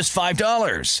you bet just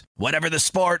 $5. Whatever the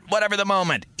sport, whatever the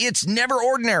moment, it's never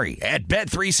ordinary at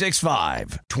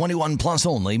Bet365. 21 plus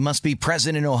only. Must be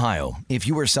present in Ohio. If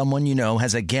you or someone you know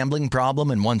has a gambling problem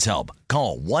and wants help,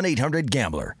 call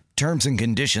 1-800-GAMBLER. Terms and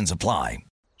conditions apply.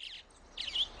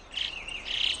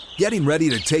 Getting ready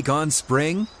to take on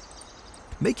spring?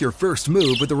 Make your first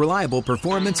move with the reliable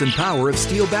performance and power of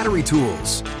Steel battery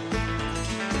tools.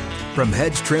 From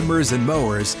hedge trimmers and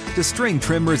mowers to string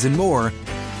trimmers and more,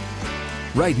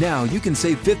 right now you can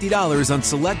save $50 on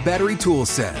select battery tool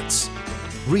sets.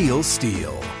 Real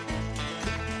Steel.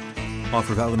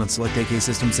 Offer valid on select AK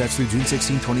system sets through June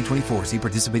 16, 2024. See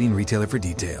participating retailer for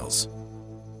details.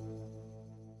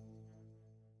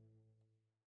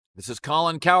 This is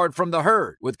Colin Cowherd from The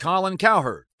Herd with Colin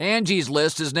Cowherd. Angie's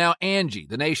List is now Angie,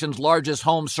 the nation's largest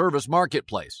home service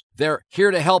marketplace. They're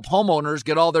here to help homeowners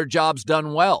get all their jobs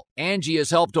done well. Angie has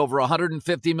helped over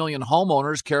 150 million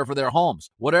homeowners care for their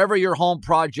homes. Whatever your home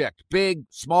project, big,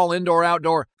 small, indoor,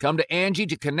 outdoor, come to Angie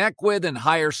to connect with and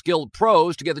hire skilled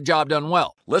pros to get the job done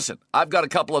well. Listen, I've got a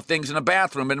couple of things in a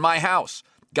bathroom in my house.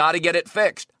 Gotta get it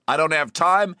fixed. I don't have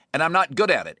time, and I'm not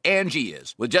good at it. Angie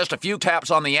is. With just a few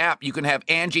taps on the app, you can have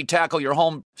Angie tackle your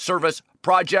home service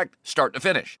project start to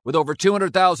finish. With over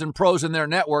 200,000 pros in their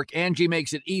network, Angie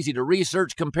makes it easy to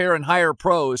research, compare, and hire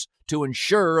pros to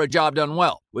ensure a job done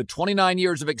well. With 29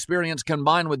 years of experience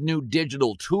combined with new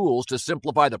digital tools to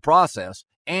simplify the process,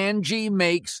 Angie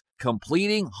makes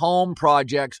completing home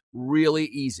projects really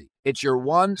easy. It's your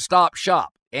one-stop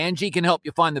shop. Angie can help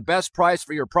you find the best price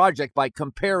for your project by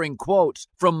comparing quotes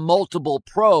from multiple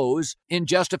pros in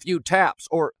just a few taps,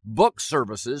 or book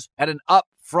services at an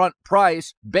upfront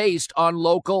price based on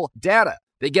local data.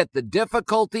 They get the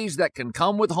difficulties that can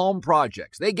come with home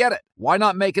projects. They get it. Why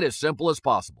not make it as simple as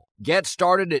possible? Get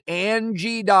started at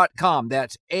Angie.com.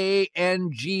 That's ANGI.com,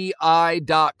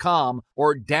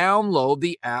 or download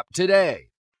the app today.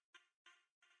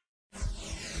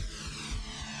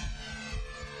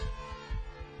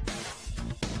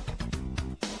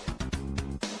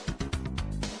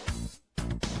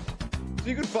 So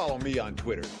you can follow me on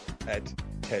Twitter at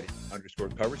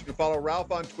Teddy_Covers. You can follow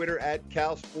Ralph on Twitter at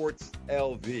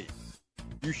CalSportsLV.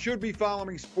 You should be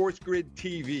following Sports Grid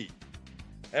TV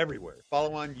everywhere.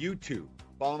 Follow on YouTube.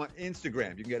 Follow on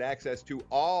Instagram. You can get access to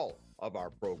all of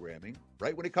our programming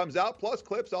right when it comes out, plus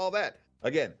clips, all that.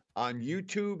 Again, on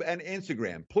YouTube and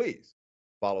Instagram. Please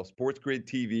follow Sports Grid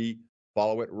TV.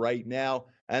 Follow it right now.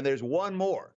 And there's one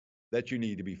more that you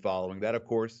need to be following. That, of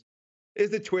course, is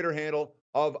the Twitter handle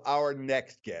of our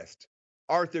next guest,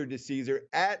 Arthur DeCesar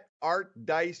at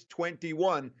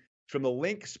ArtDice21 from the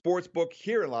Link Sportsbook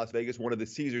here in Las Vegas, one of the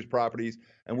Caesars properties.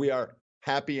 And we are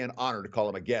happy and honored to call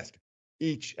him a guest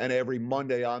each and every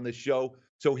Monday on the show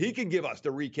so he can give us the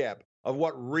recap of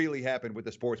what really happened with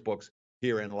the sportsbooks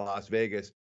here in Las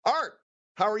Vegas. Art,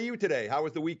 how are you today? How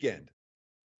was the weekend?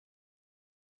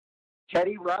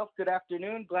 Teddy, Ralph, good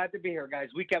afternoon. Glad to be here, guys.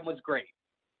 Weekend was great.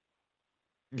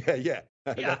 Yeah.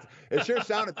 It sure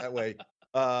sounded that way.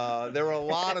 There were a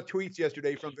lot of tweets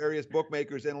yesterday from various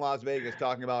bookmakers in Las Vegas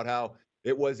talking about how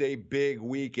it was a big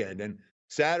weekend. And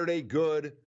Saturday,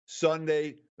 good.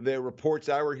 Sunday, the reports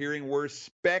I were hearing were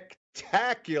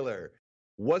spectacular.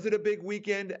 Was it a big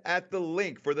weekend at the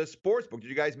Link for the sportsbook? Did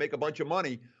you guys make a bunch of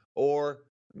money? Or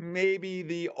maybe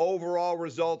the overall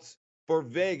results for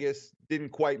Vegas didn't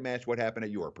quite match what happened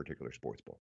at your particular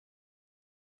sportsbook?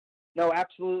 No,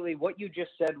 absolutely. What you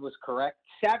just said was correct.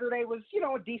 Saturday was,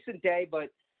 a decent day, but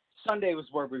Sunday was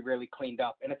where we really cleaned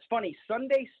up. And it's funny,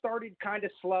 Sunday started kind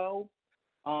of slow.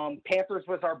 Panthers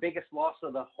was our biggest loss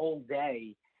of the whole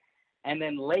day. And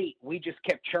then late, we just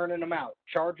kept churning them out.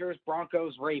 Chargers,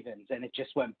 Broncos, Ravens. And it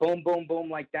just went boom, boom, boom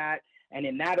like that. And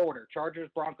in that order, Chargers,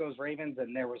 Broncos, Ravens.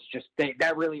 And there was just,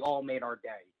 that really all made our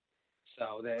day.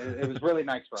 So it was really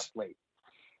nice for us late.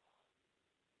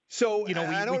 So, we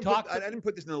talked. I didn't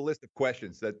put this in the list of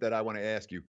questions that I want to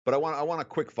ask you, but I want a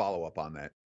quick follow-up on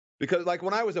that. Because, like,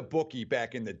 when I was a bookie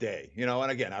back in the day,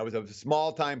 and again, I was a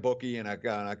small-time bookie in a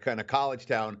kind of college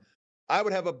town, I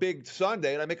would have a big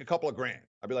Sunday, and I'd make a couple of grand.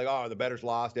 I'd be like, oh, the bettors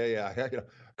lost. Yeah. A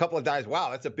couple of dimes.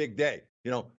 Wow, that's a big day.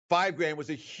 $5,000 was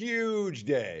a huge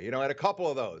day. I had a couple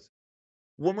of those.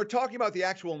 When we're talking about the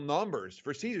actual numbers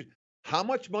for Caesars, how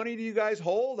much money do you guys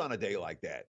hold on a day like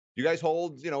that? You guys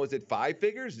hold, is it 5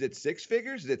 figures? Is it 6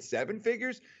 figures? Is it 7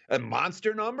 figures?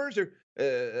 Monster numbers? Or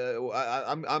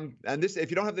and this,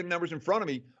 if you don't have the numbers in front of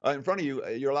you,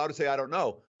 you're allowed to say I don't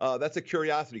know. That's a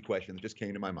curiosity question that just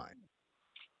came to my mind.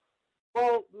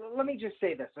 Well, let me just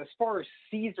say this: as far as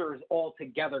Caesars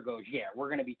altogether goes, yeah, we're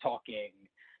going to be talking,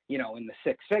 in the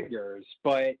 6 figures,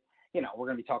 but. We're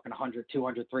going to be talking 100,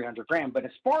 200, 300 grand. But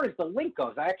as far as the Link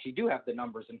goes, I actually do have the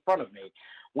numbers in front of me.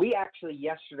 We actually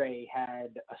yesterday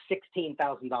had a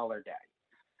 $16,000 day.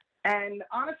 And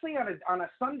honestly, on a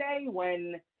Sunday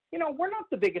when, we're not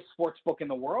the biggest sports book in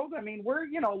the world. I mean, we're,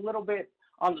 a little bit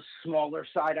on the smaller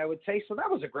side, I would say. So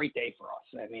that was a great day for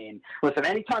us. I mean, listen,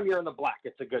 anytime you're in the black,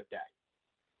 it's a good day.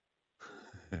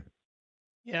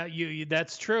 Yeah,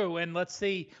 that's true. And let's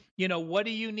see, what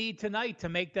do you need tonight to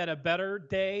make that a better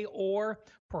day, or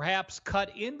perhaps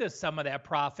cut into some of that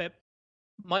profit?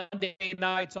 Monday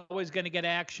night's always going to get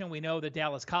action. We know the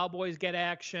Dallas Cowboys get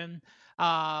action.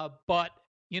 But,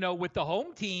 with the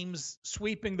home teams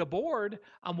sweeping the board,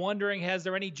 I'm wondering, has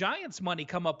there any Giants money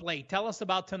come up late? Tell us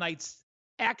about tonight's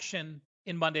action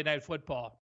in Monday Night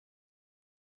Football.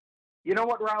 You know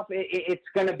what, Ralph? It's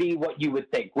going to be what you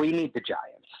would think. We need the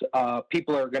Giants.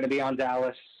 People are going to be on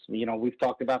Dallas. We've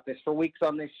talked about this for weeks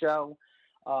on this show.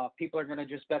 People are going to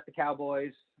just bet the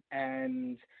Cowboys,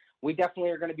 and we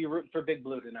definitely are going to be rooting for Big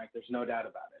Blue tonight. There's no doubt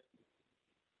about it.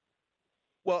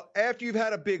 Well, after you've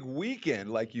had a big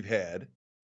weekend like you've had,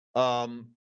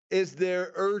 is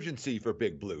there urgency for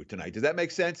Big Blue tonight? Does that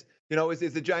make sense?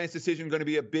 Is the Giants' decision going to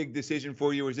be a big decision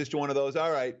for you? Or is this one of those,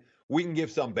 all right, we can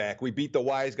give some back. We beat the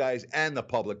wise guys and the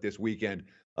public this weekend.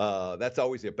 That's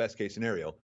always the best case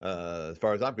scenario, as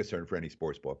far as I'm concerned, for any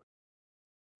sports book.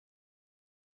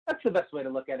 That's the best way to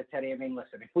look at it, Teddy. I mean,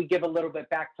 listen, if we give a little bit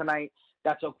back tonight,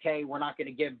 that's okay. We're not going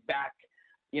to give back,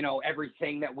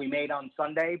 everything that we made on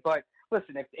Sunday. But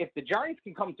listen, if the Giants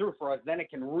can come through for us, then it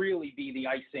can really be the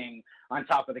icing on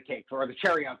top of the cake, or the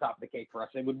cherry on top of the cake for us.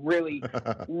 It would really,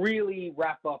 really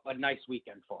wrap up a nice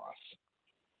weekend for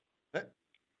us.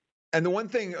 And the one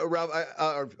thing, Ralph,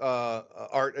 Art,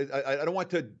 I don't want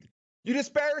to – you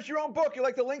disparage your own book. You're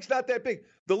like, the link's not that big.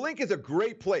 The link is a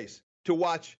great place to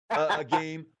watch a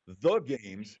game, the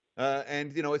games.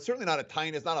 And, it's certainly not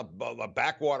it's not a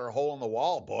backwater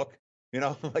hole-in-the-wall book,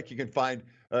 like you can find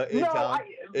in town.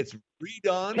 It's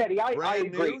redone. Teddy, I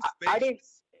agree. I didn't –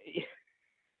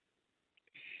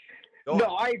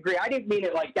 No, I agree. I didn't mean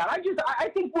it like that. I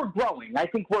think we're growing. I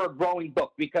think we're a growing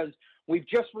book because we've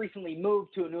just recently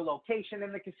moved to a new location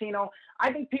in the casino.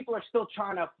 I think people are still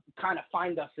trying to kind of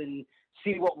find us and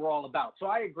see what we're all about. So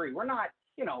I agree. We're not,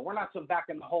 we're not some back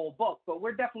in the whole book, but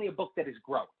we're definitely a book that is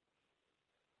growing.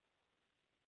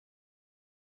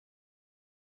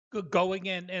 Going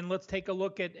in, and let's take a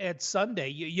look at Sunday.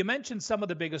 You mentioned some of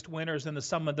the biggest winners and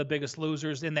some of the biggest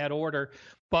losers in that order.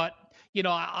 But,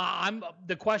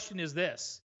 the question is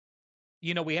this.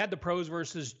 We had the Pros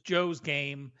versus Joes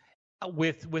game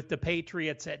with the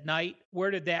Patriots at night.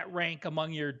 Where did that rank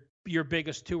among your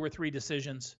biggest 2 or 3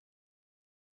 decisions?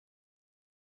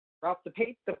 Ralph,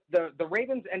 the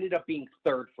Ravens ended up being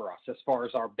third for us as far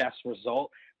as our best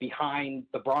result, behind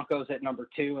the Broncos at number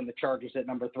 2 and the Chargers at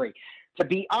number 3. To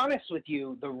be honest with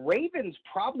you, the Ravens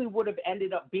probably would have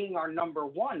ended up being our number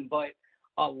 1, but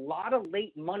a lot of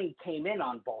late money came in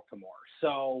on Baltimore.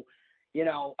 So,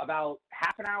 about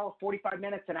half an hour, 45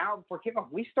 minutes, an hour before kickoff,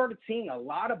 we started seeing a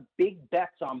lot of big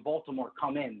bets on Baltimore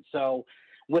come in. So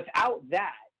without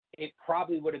that, it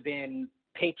probably would have been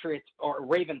Patriots or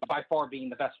Ravens by far being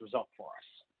the best result for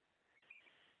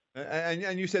us.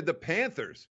 And you said the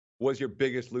Panthers was your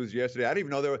biggest loser yesterday. I didn't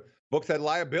even know there were books had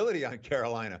liability on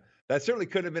Carolina. That certainly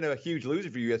couldn't have been a huge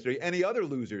loser for you yesterday. Any other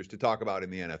losers to talk about in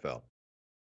the NFL?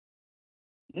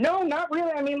 No, not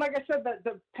really. I mean, like I said,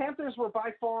 the Panthers were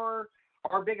by far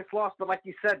our biggest loss. But like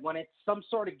you said, when it's some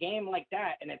sort of game like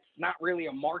that and it's not really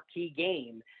a marquee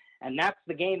game, and that's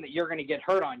the game that you're going to get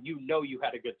hurt on, you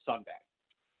had a good Sunday.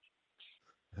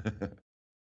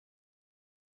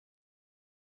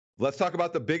 Let's talk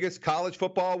about the biggest college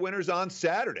football winners on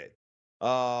Saturday.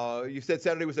 You said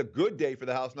Saturday was a good day for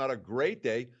the house, not a great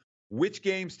day. Which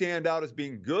games stand out as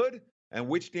being good, and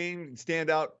which games stand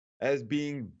out as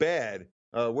being bad?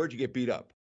 Where'd you get beat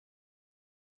up?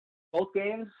 Both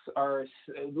games are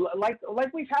like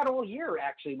we've had all year,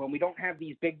 actually, when we don't have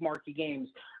these big marquee games.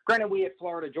 Granted, we had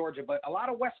Florida, Georgia, but a lot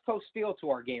of West Coast feel to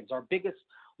our games. Our biggest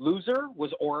loser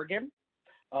was Oregon.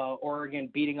 Oregon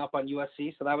beating up on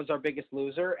USC, so that was our biggest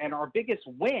loser. And our biggest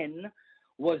win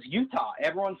was Utah.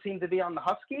 Everyone seemed to be on the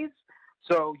Huskies,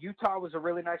 so Utah was a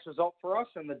really nice result for us,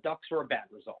 and the Ducks were a bad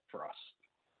result for us.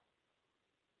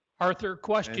 Arthur,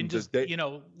 question,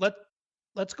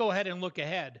 let's go ahead and look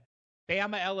ahead.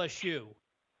 Bama LSU,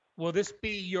 will this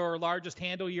be your largest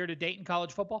handle year to date in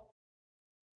college football?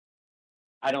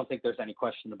 I don't think there's any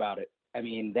question about it. I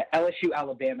mean, the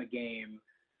LSU-Alabama game,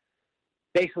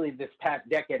 basically this past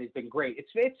decade has been great.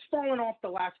 It's fallen off the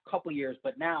last couple years,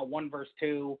 but now 1 versus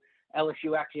 2,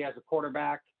 LSU actually has a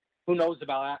quarterback. Who knows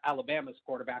about Alabama's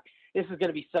quarterback? This is going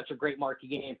to be such a great marquee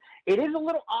game. It is a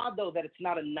little odd, though, that it's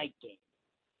not a night game.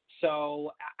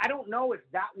 So I don't know if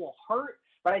that will hurt,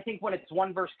 but I think when it's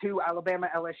 1 versus 2, Alabama,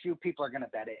 LSU, people are going to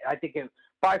bet it. I think it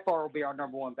by far will be our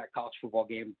number 1 bet college football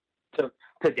game to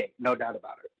date, no doubt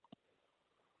about it.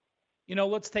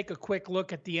 Let's take a quick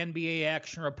look at the NBA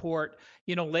action report.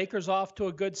 Lakers off to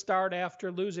a good start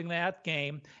after losing that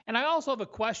game. And I also have a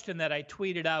question that I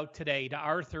tweeted out today to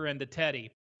Arthur and to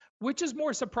Teddy. Which is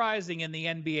more surprising in the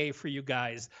NBA for you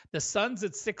guys? The Suns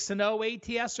at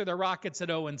 6-0 ATS or the Rockets at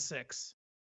 0-6?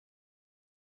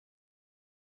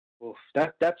 Oof,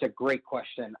 that's a great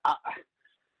question.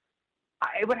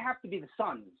 It would have to be the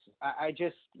Suns. I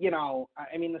just,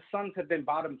 the Suns have been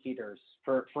bottom feeders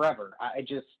for forever.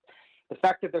 The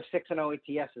fact that they're 6-0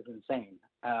 ATS is insane.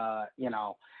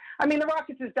 The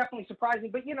Rockets is definitely surprising,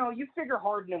 but you figure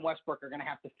Harden and Westbrook are going to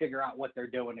have to figure out what they're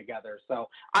doing together. So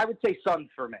I would say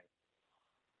Suns for me.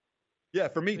 Yeah,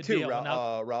 for me too,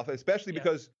 Ralph, especially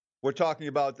because we're talking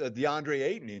about the DeAndre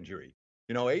Ayton injury.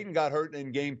 Ayton got hurt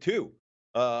in game 2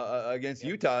 against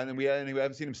Utah, and we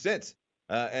haven't seen him since.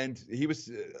 And he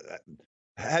was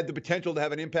had the potential to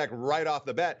have an impact right off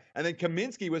the bat. And then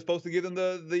Kaminsky was supposed to give them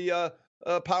the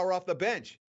power off the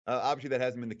bench. Obviously, that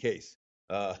hasn't been the case.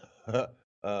 But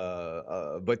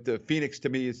Phoenix, to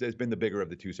me, has been the bigger of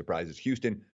the two surprises.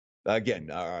 Houston, again,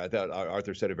 I thought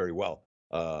Arthur said it very well.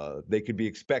 They could be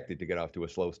expected to get off to a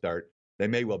slow start. They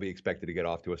may well be expected to get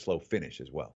off to a slow finish as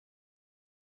well.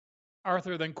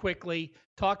 Arthur, then quickly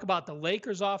talk about the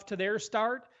Lakers off to their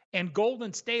start and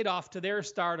Golden State off to their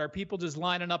start. Are people just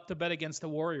lining up to bet against the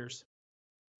Warriors?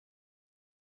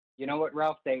 You know what,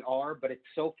 Ralph? They are, but it's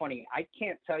so funny. I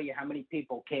can't tell you how many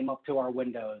people came up to our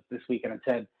windows this weekend and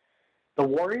said, the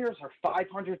Warriors are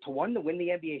 500-1 to win the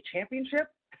NBA championship?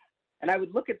 And I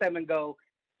would look at them and go,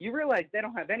 you realize they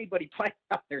don't have anybody playing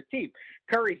on their team.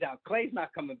 Curry's out. Clay's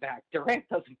not coming back. Durant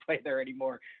doesn't play there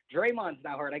anymore. Draymond's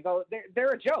now hurt. I go,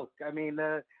 they're a joke. I mean,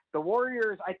 the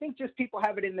Warriors, I think just people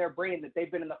have it in their brain that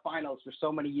they've been in the finals for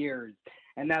so many years.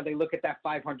 And now they look at that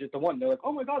 500-1. They're like,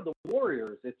 oh, my God, the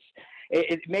Warriors.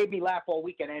 It made me laugh all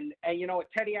weekend. And you know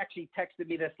what? Teddy actually texted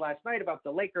me this last night about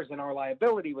the Lakers and our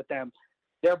liability with them.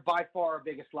 They're by far our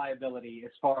biggest liability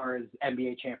as far as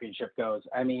NBA championship goes.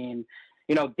 I mean,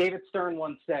 you know, David Stern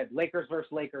once said, Lakers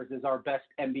versus Lakers is our best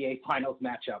NBA Finals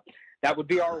matchup. That would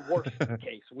be our worst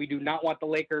case. We do not want the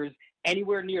Lakers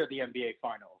anywhere near the NBA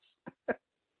Finals.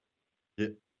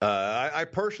 I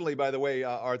personally, by the way,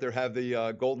 Arthur, have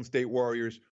the Golden State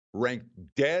Warriors ranked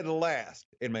dead last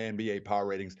in my NBA power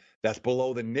ratings. That's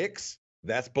below the Knicks.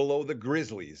 That's below the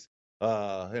Grizzlies.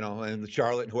 And the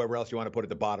Charlotte and whoever else you want to put at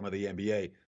the bottom of the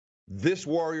NBA. This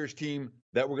Warriors team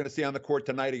that we're going to see on the court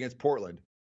tonight against Portland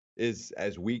is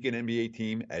as weak an NBA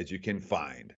team as you can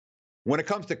find. When it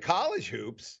comes to college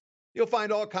hoops, you'll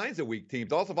find all kinds of weak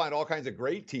teams. Also find all kinds of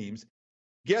great teams.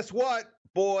 Guess what,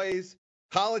 boys?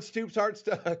 College hoops starts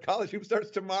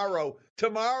tomorrow.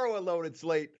 Tomorrow, a loaded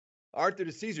slate. Arthur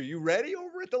DeCesar, you ready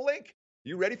over at the link?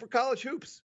 You ready for college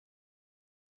hoops?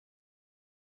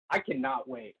 I cannot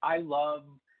wait. I love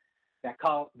that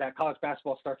college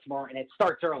basketball starts tomorrow, and it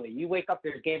starts early. You wake up,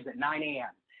 there's games at 9 a.m.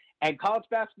 And college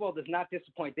basketball does not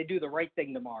disappoint. They do the right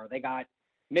thing tomorrow. They got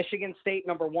Michigan State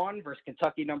number 1 versus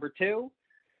Kentucky number 2.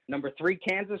 Number 3,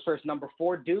 Kansas versus number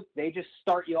 4, Duke. They just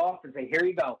start you off and say, here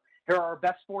you go. Here are our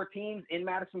best 4 teams in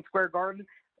Madison Square Garden.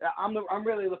 I'm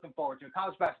really looking forward to it.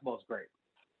 College basketball is great.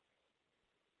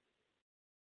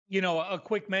 You know, a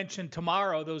quick mention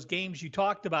tomorrow, those games you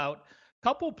talked about,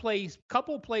 couple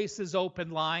places open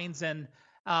lines, and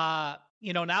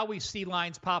now we see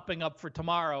lines popping up for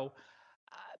tomorrow.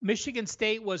 Michigan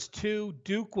State was 2,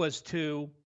 Duke was 2.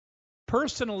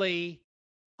 Personally,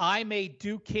 I made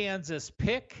Duke Kansas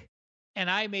pick, and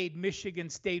I made Michigan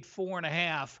State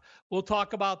 4.5. We'll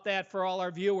talk about that for all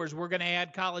our viewers. We're going to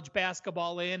add college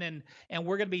basketball in, and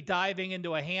we're going to be diving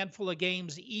into a handful of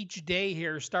games each day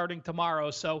here starting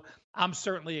tomorrow. So I'm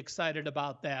certainly excited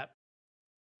about that.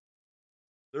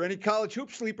 Are there any college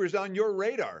hoop sleepers on your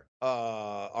radar,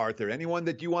 Arthur? Anyone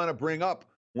that you want to bring up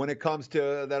when it comes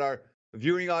to that our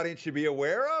viewing audience should be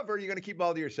aware of, or are you going to keep them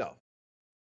all to yourself?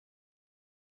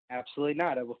 Absolutely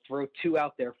not. I will throw 2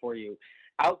 out there for you.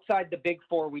 Outside the big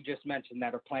 4 we just mentioned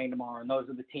that are playing tomorrow, and those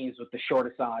are the teams with the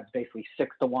shortest odds, basically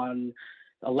 6-1,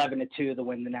 11-2 to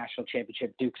win the national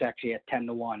championship. Duke's actually at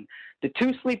 10-1. The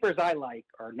 2 sleepers I like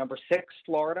are number 6,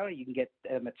 Florida. You can get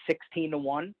them at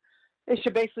 16-1. They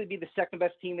should basically be the second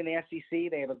best team in the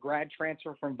SEC. They have a grad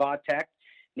transfer from Vodtech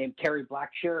named Kerry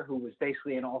Blackshear, who was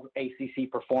basically an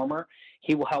all-ACC performer.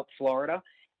 He will help Florida.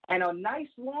 And a nice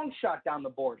long shot down the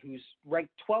board who's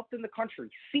ranked 12th in the country,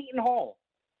 Seton Hall,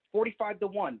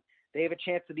 45-1. They have a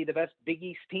chance to be the best Big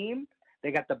East team.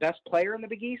 They got the best player in the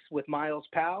Big East with Miles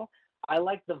Powell. I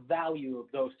like the value of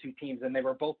those 2 teams, and they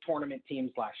were both tournament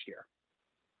teams last year.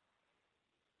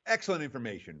 Excellent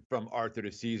information from Arthur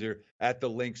DeCesar at the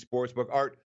Link Sportsbook.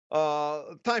 Art,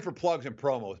 time for plugs and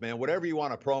promos, man. Whatever you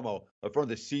want to promo from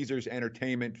the Caesars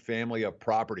Entertainment family of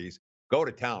properties, go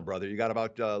to town, brother. You got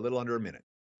about a little under a minute.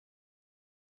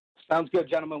 Sounds good,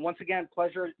 gentlemen. Once again,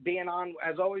 pleasure being on,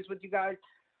 as always, with you guys.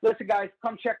 Listen, guys,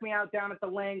 come check me out down at the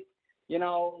Link. You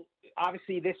know,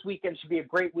 obviously this weekend should be a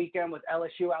great weekend with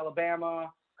LSU,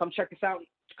 Alabama. Come check us out.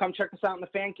 Come check us out in the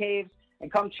fan caves.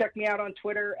 And come check me out on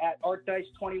Twitter at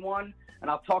ArtDice21,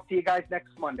 and I'll talk to you guys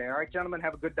next Monday. All right, gentlemen,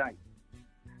 have a good night.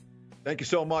 Thank you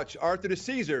so much. Arthur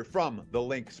DeCesar from the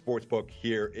Link Sportsbook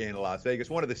here in Las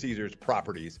Vegas. One of the Caesars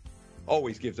properties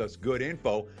always gives us good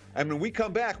info. And when we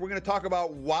come back, we're going to talk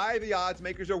about why the odds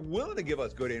makers are willing to give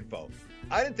us good info.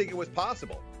 I didn't think it was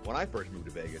possible when I first moved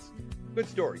to Vegas. Good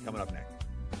story coming up next.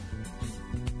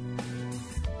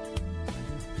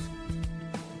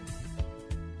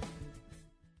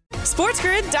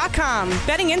 SportsGrid.com.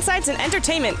 Betting insights and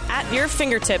entertainment at your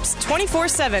fingertips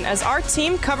 24/7 as our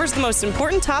team covers the most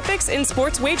important topics in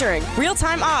sports wagering.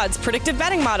 Real-time odds, predictive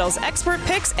betting models, expert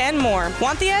picks, and more.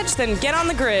 Want the edge? Then get on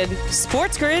the grid.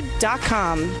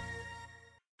 SportsGrid.com.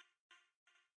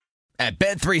 At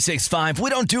Bet365, we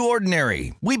don't do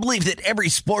ordinary. We believe that every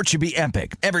sport should be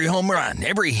epic. Every home run,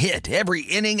 every hit, every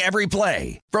inning, every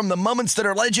play. From the moments that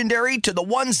are legendary to the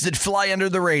ones that fly under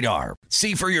the radar.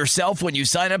 See for yourself when you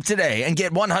sign up today and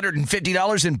get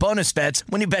 $150 in bonus bets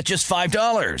when you bet just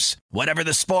 $5. Whatever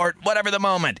the sport, whatever the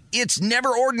moment, it's never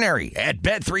ordinary at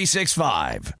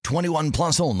Bet365. 21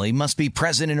 plus only. Must be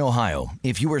present in Ohio.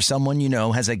 If you or someone you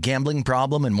know has a gambling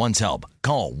problem and wants help,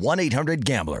 call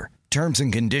 1-800-GAMBLER. Terms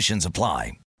and conditions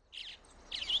apply.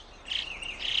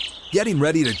 Getting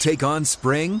ready to take on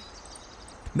spring?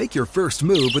 Make your first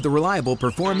move with the reliable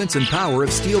performance and power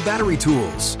of Steel battery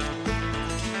tools.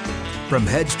 From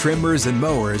hedge trimmers and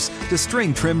mowers to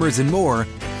string trimmers and more,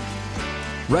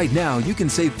 right now you can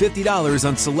save $50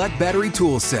 on select battery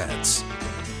tool sets.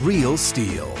 Real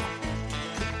Steel.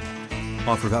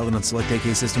 Offer valid on select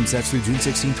AK system sets through June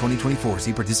 16, 2024.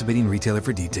 See participating retailer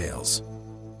for details.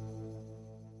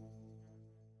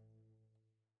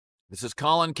 This is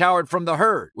Colin Cowherd from The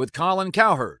Herd with Colin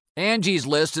Cowherd. Angie's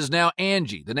List is now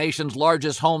Angie, the nation's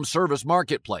largest home service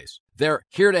marketplace. They're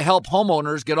here to help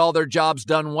homeowners get all their jobs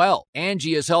done well.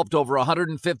 Angie has helped over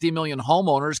 150 million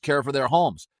homeowners care for their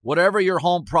homes. Whatever your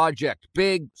home project,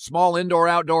 big, small, indoor,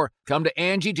 outdoor, come to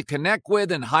Angie to connect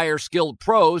with and hire skilled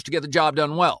pros to get the job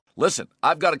done well. Listen,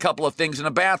 I've got a couple of things in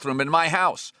a bathroom in my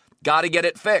house. Got to get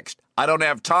it fixed. I don't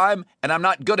have time, and I'm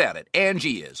not good at it.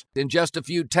 Angie is. In just a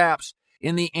few taps,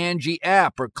 in the Angie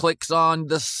app or clicks on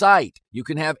the site, you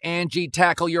can have Angie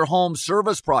tackle your home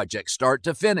service project start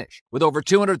to finish. With over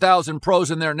 200,000 pros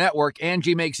in their network,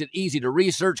 Angie makes it easy to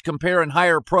research, compare, and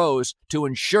hire pros to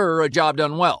ensure a job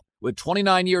done well. With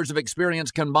 29 years of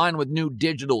experience combined with new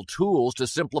digital tools to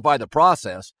simplify the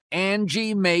process,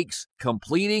 Angie makes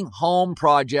completing home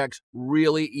projects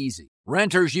really easy.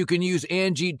 Renters, you can use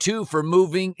Angie too for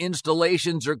moving,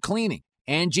 installations, or cleaning.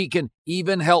 Angie can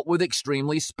even help with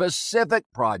extremely specific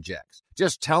projects.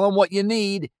 Just tell them what you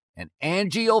need, and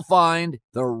Angie will find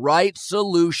the right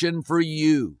solution for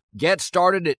you. Get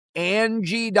started at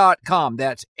Angie.com.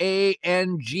 That's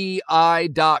ANGI.com,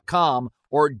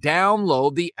 or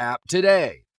download the app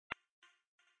today.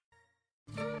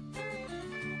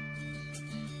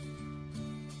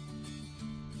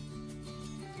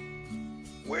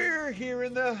 We're here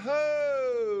in the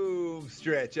home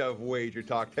stretch of Wager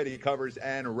Talk. Teddy Covers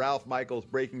and Ralph Michaels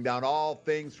breaking down all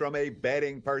things from a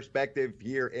betting perspective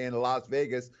here in Las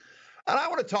Vegas. And I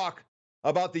want to talk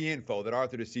about the info that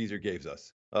Arthur DeCesar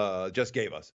just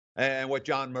gave us, and what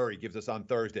John Murray gives us on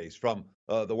Thursdays from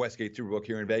the Westgate Superbook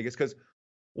here in Vegas. Because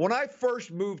when I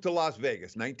first moved to Las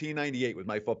Vegas, 1998 was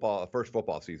my first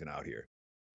football season out here.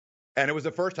 And it was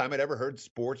the first time I'd ever heard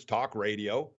sports talk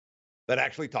radio that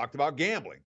actually talked about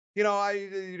gambling. You know, I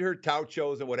heard tout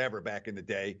shows and whatever back in the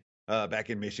day, back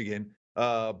in Michigan.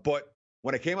 But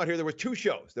when I came out here, there was two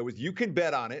shows. There was You Can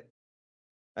Bet on It.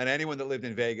 And anyone that lived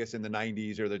in Vegas in the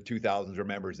 90s or the 2000s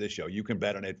remembers this show. You Can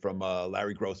Bet on It from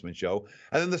Larry Grossman's show.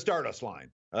 And then the Stardust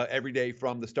line, every day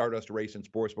from the Stardust Race and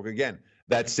Sportsbook. Again,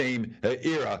 that same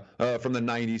era from the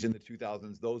 90s and the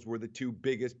 2000s. Those were the two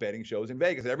biggest betting shows in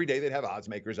Vegas. Every day they'd have odds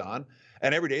makers on.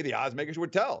 And every day the odds makers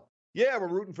would tell. Yeah, we're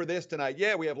rooting for this tonight.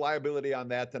 Yeah, we have liability on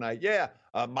that tonight. Yeah,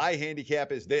 my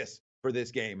handicap is this for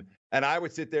this game. And I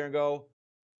would sit there and go,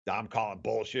 I'm calling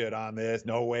bullshit on this.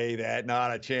 No way, that,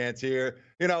 not a chance here.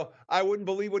 You know, I wouldn't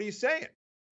believe what he's saying.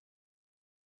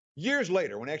 Years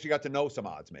later, when I actually got to know some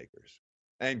odds makers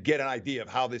and get an idea of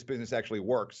how this business actually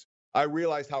works, I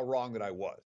realized how wrong that I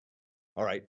was. All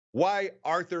right. Why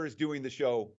Arthur is doing the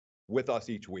show with us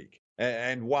each week.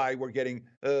 And why we're getting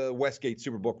Westgate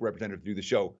Superbook representative to do the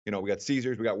show. You know, we got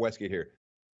Caesars, we got Westgate here.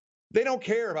 They don't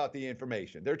care about the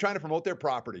information. They're trying to promote their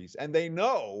properties. And they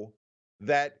know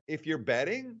that if you're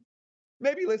betting,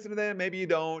 maybe listen to them, maybe you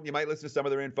don't. You might listen to some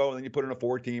of their info and then you put in a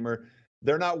four-teamer.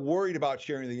 They're not worried about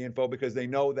sharing the info because they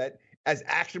know that as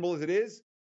actionable as it is,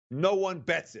 no one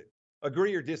bets it.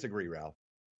 Agree or disagree, Ralph?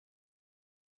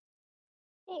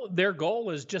 Well, their goal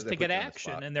is just to get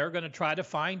action, and they're going to try to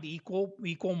find equal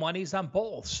monies on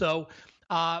both. So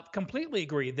completely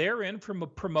agree. They're in from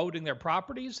promoting their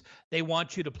properties. They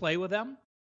want you to play with them.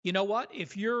 You know what?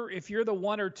 If you're the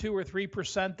 1 or 2 or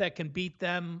 3% that can beat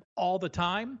them all the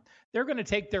time, they're going to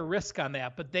take their risk on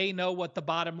that. But they know what the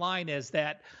bottom line is,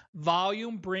 that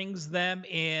volume brings them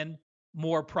in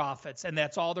more profits, and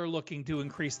that's all they're looking to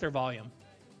increase their volume.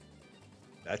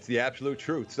 That's the absolute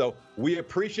truth. So we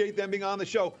appreciate them being on the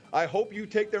show. I hope you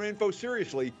take their info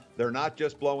seriously. They're not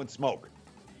just blowing smoke.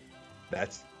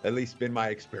 That's at least been my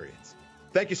experience.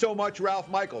 Thank you so much, Ralph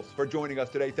Michaels, for joining us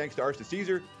today. Thanks to Arsta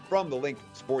Caesar from the Link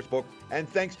Sportsbook. And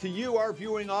thanks to you, our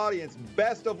viewing audience.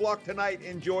 Best of luck tonight.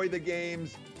 Enjoy the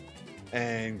games.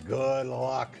 And good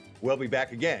luck. We'll be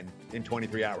back again in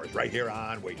 23 hours right here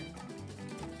on Wager Talk.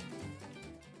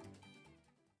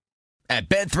 At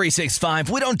Bet365,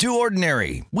 we don't do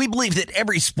ordinary. We believe that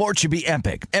every sport should be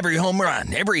epic. Every home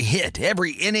run, every hit,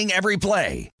 every inning, every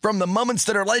play. From the moments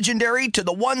that are legendary to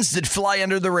the ones that fly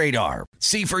under the radar.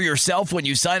 See for yourself when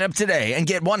you sign up today and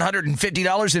get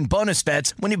 $150 in bonus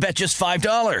bets when you bet just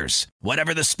 $5.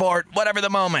 Whatever the sport, whatever the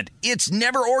moment, it's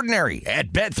never ordinary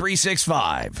at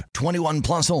Bet365. 21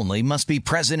 plus only. Must be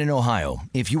present in Ohio.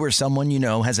 If you or someone you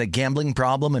know has a gambling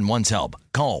problem and wants help,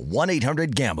 call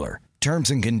 1-800-GAMBLER.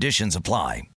 Terms and conditions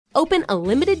apply. Open a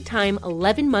limited-time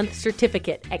 11-month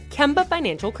certificate at Kemba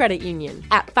Financial Credit Union.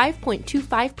 At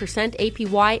 5.25%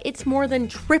 APY, it's more than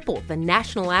triple the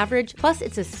national average, plus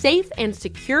it's a safe and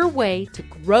secure way to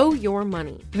grow your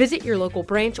money. Visit your local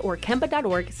branch or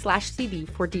kemba.org/CD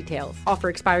for details. Offer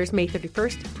expires May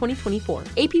 31st, 2024.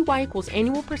 APY equals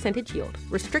annual percentage yield.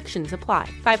 Restrictions apply.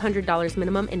 $500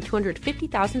 minimum and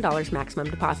 $250,000 maximum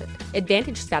deposit.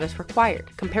 Advantage status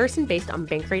required. Comparison based on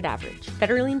bank rate average.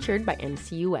 Federally insured by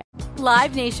NCUA.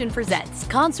 Live Nation presents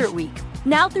Concert Week.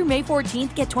 Now through May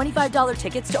 14th, get $25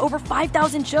 tickets to over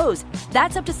 5,000 shows.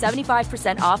 That's up to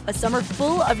 75% off a summer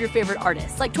full of your favorite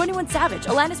artists like 21 Savage,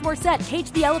 Alanis Morissette, Cage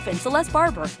the Elephant, Celeste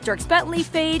Barber, Dierks Bentley,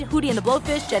 Fade, Hootie and the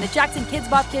Blowfish, Janet Jackson, Kidz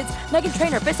Bop Kids, Meghan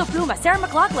Trainor, Peso Pluma, Sarah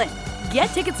McLachlan. Get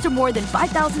tickets to more than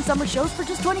 5,000 summer shows for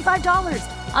just $25.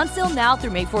 Until now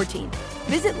through May 14th.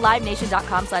 Visit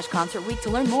LiveNation.com/Concert Week to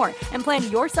learn more and plan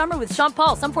your summer with Sean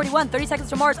Paul, Sum 41, 30 Seconds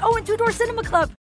to Mars, and Two Door Cinema Club.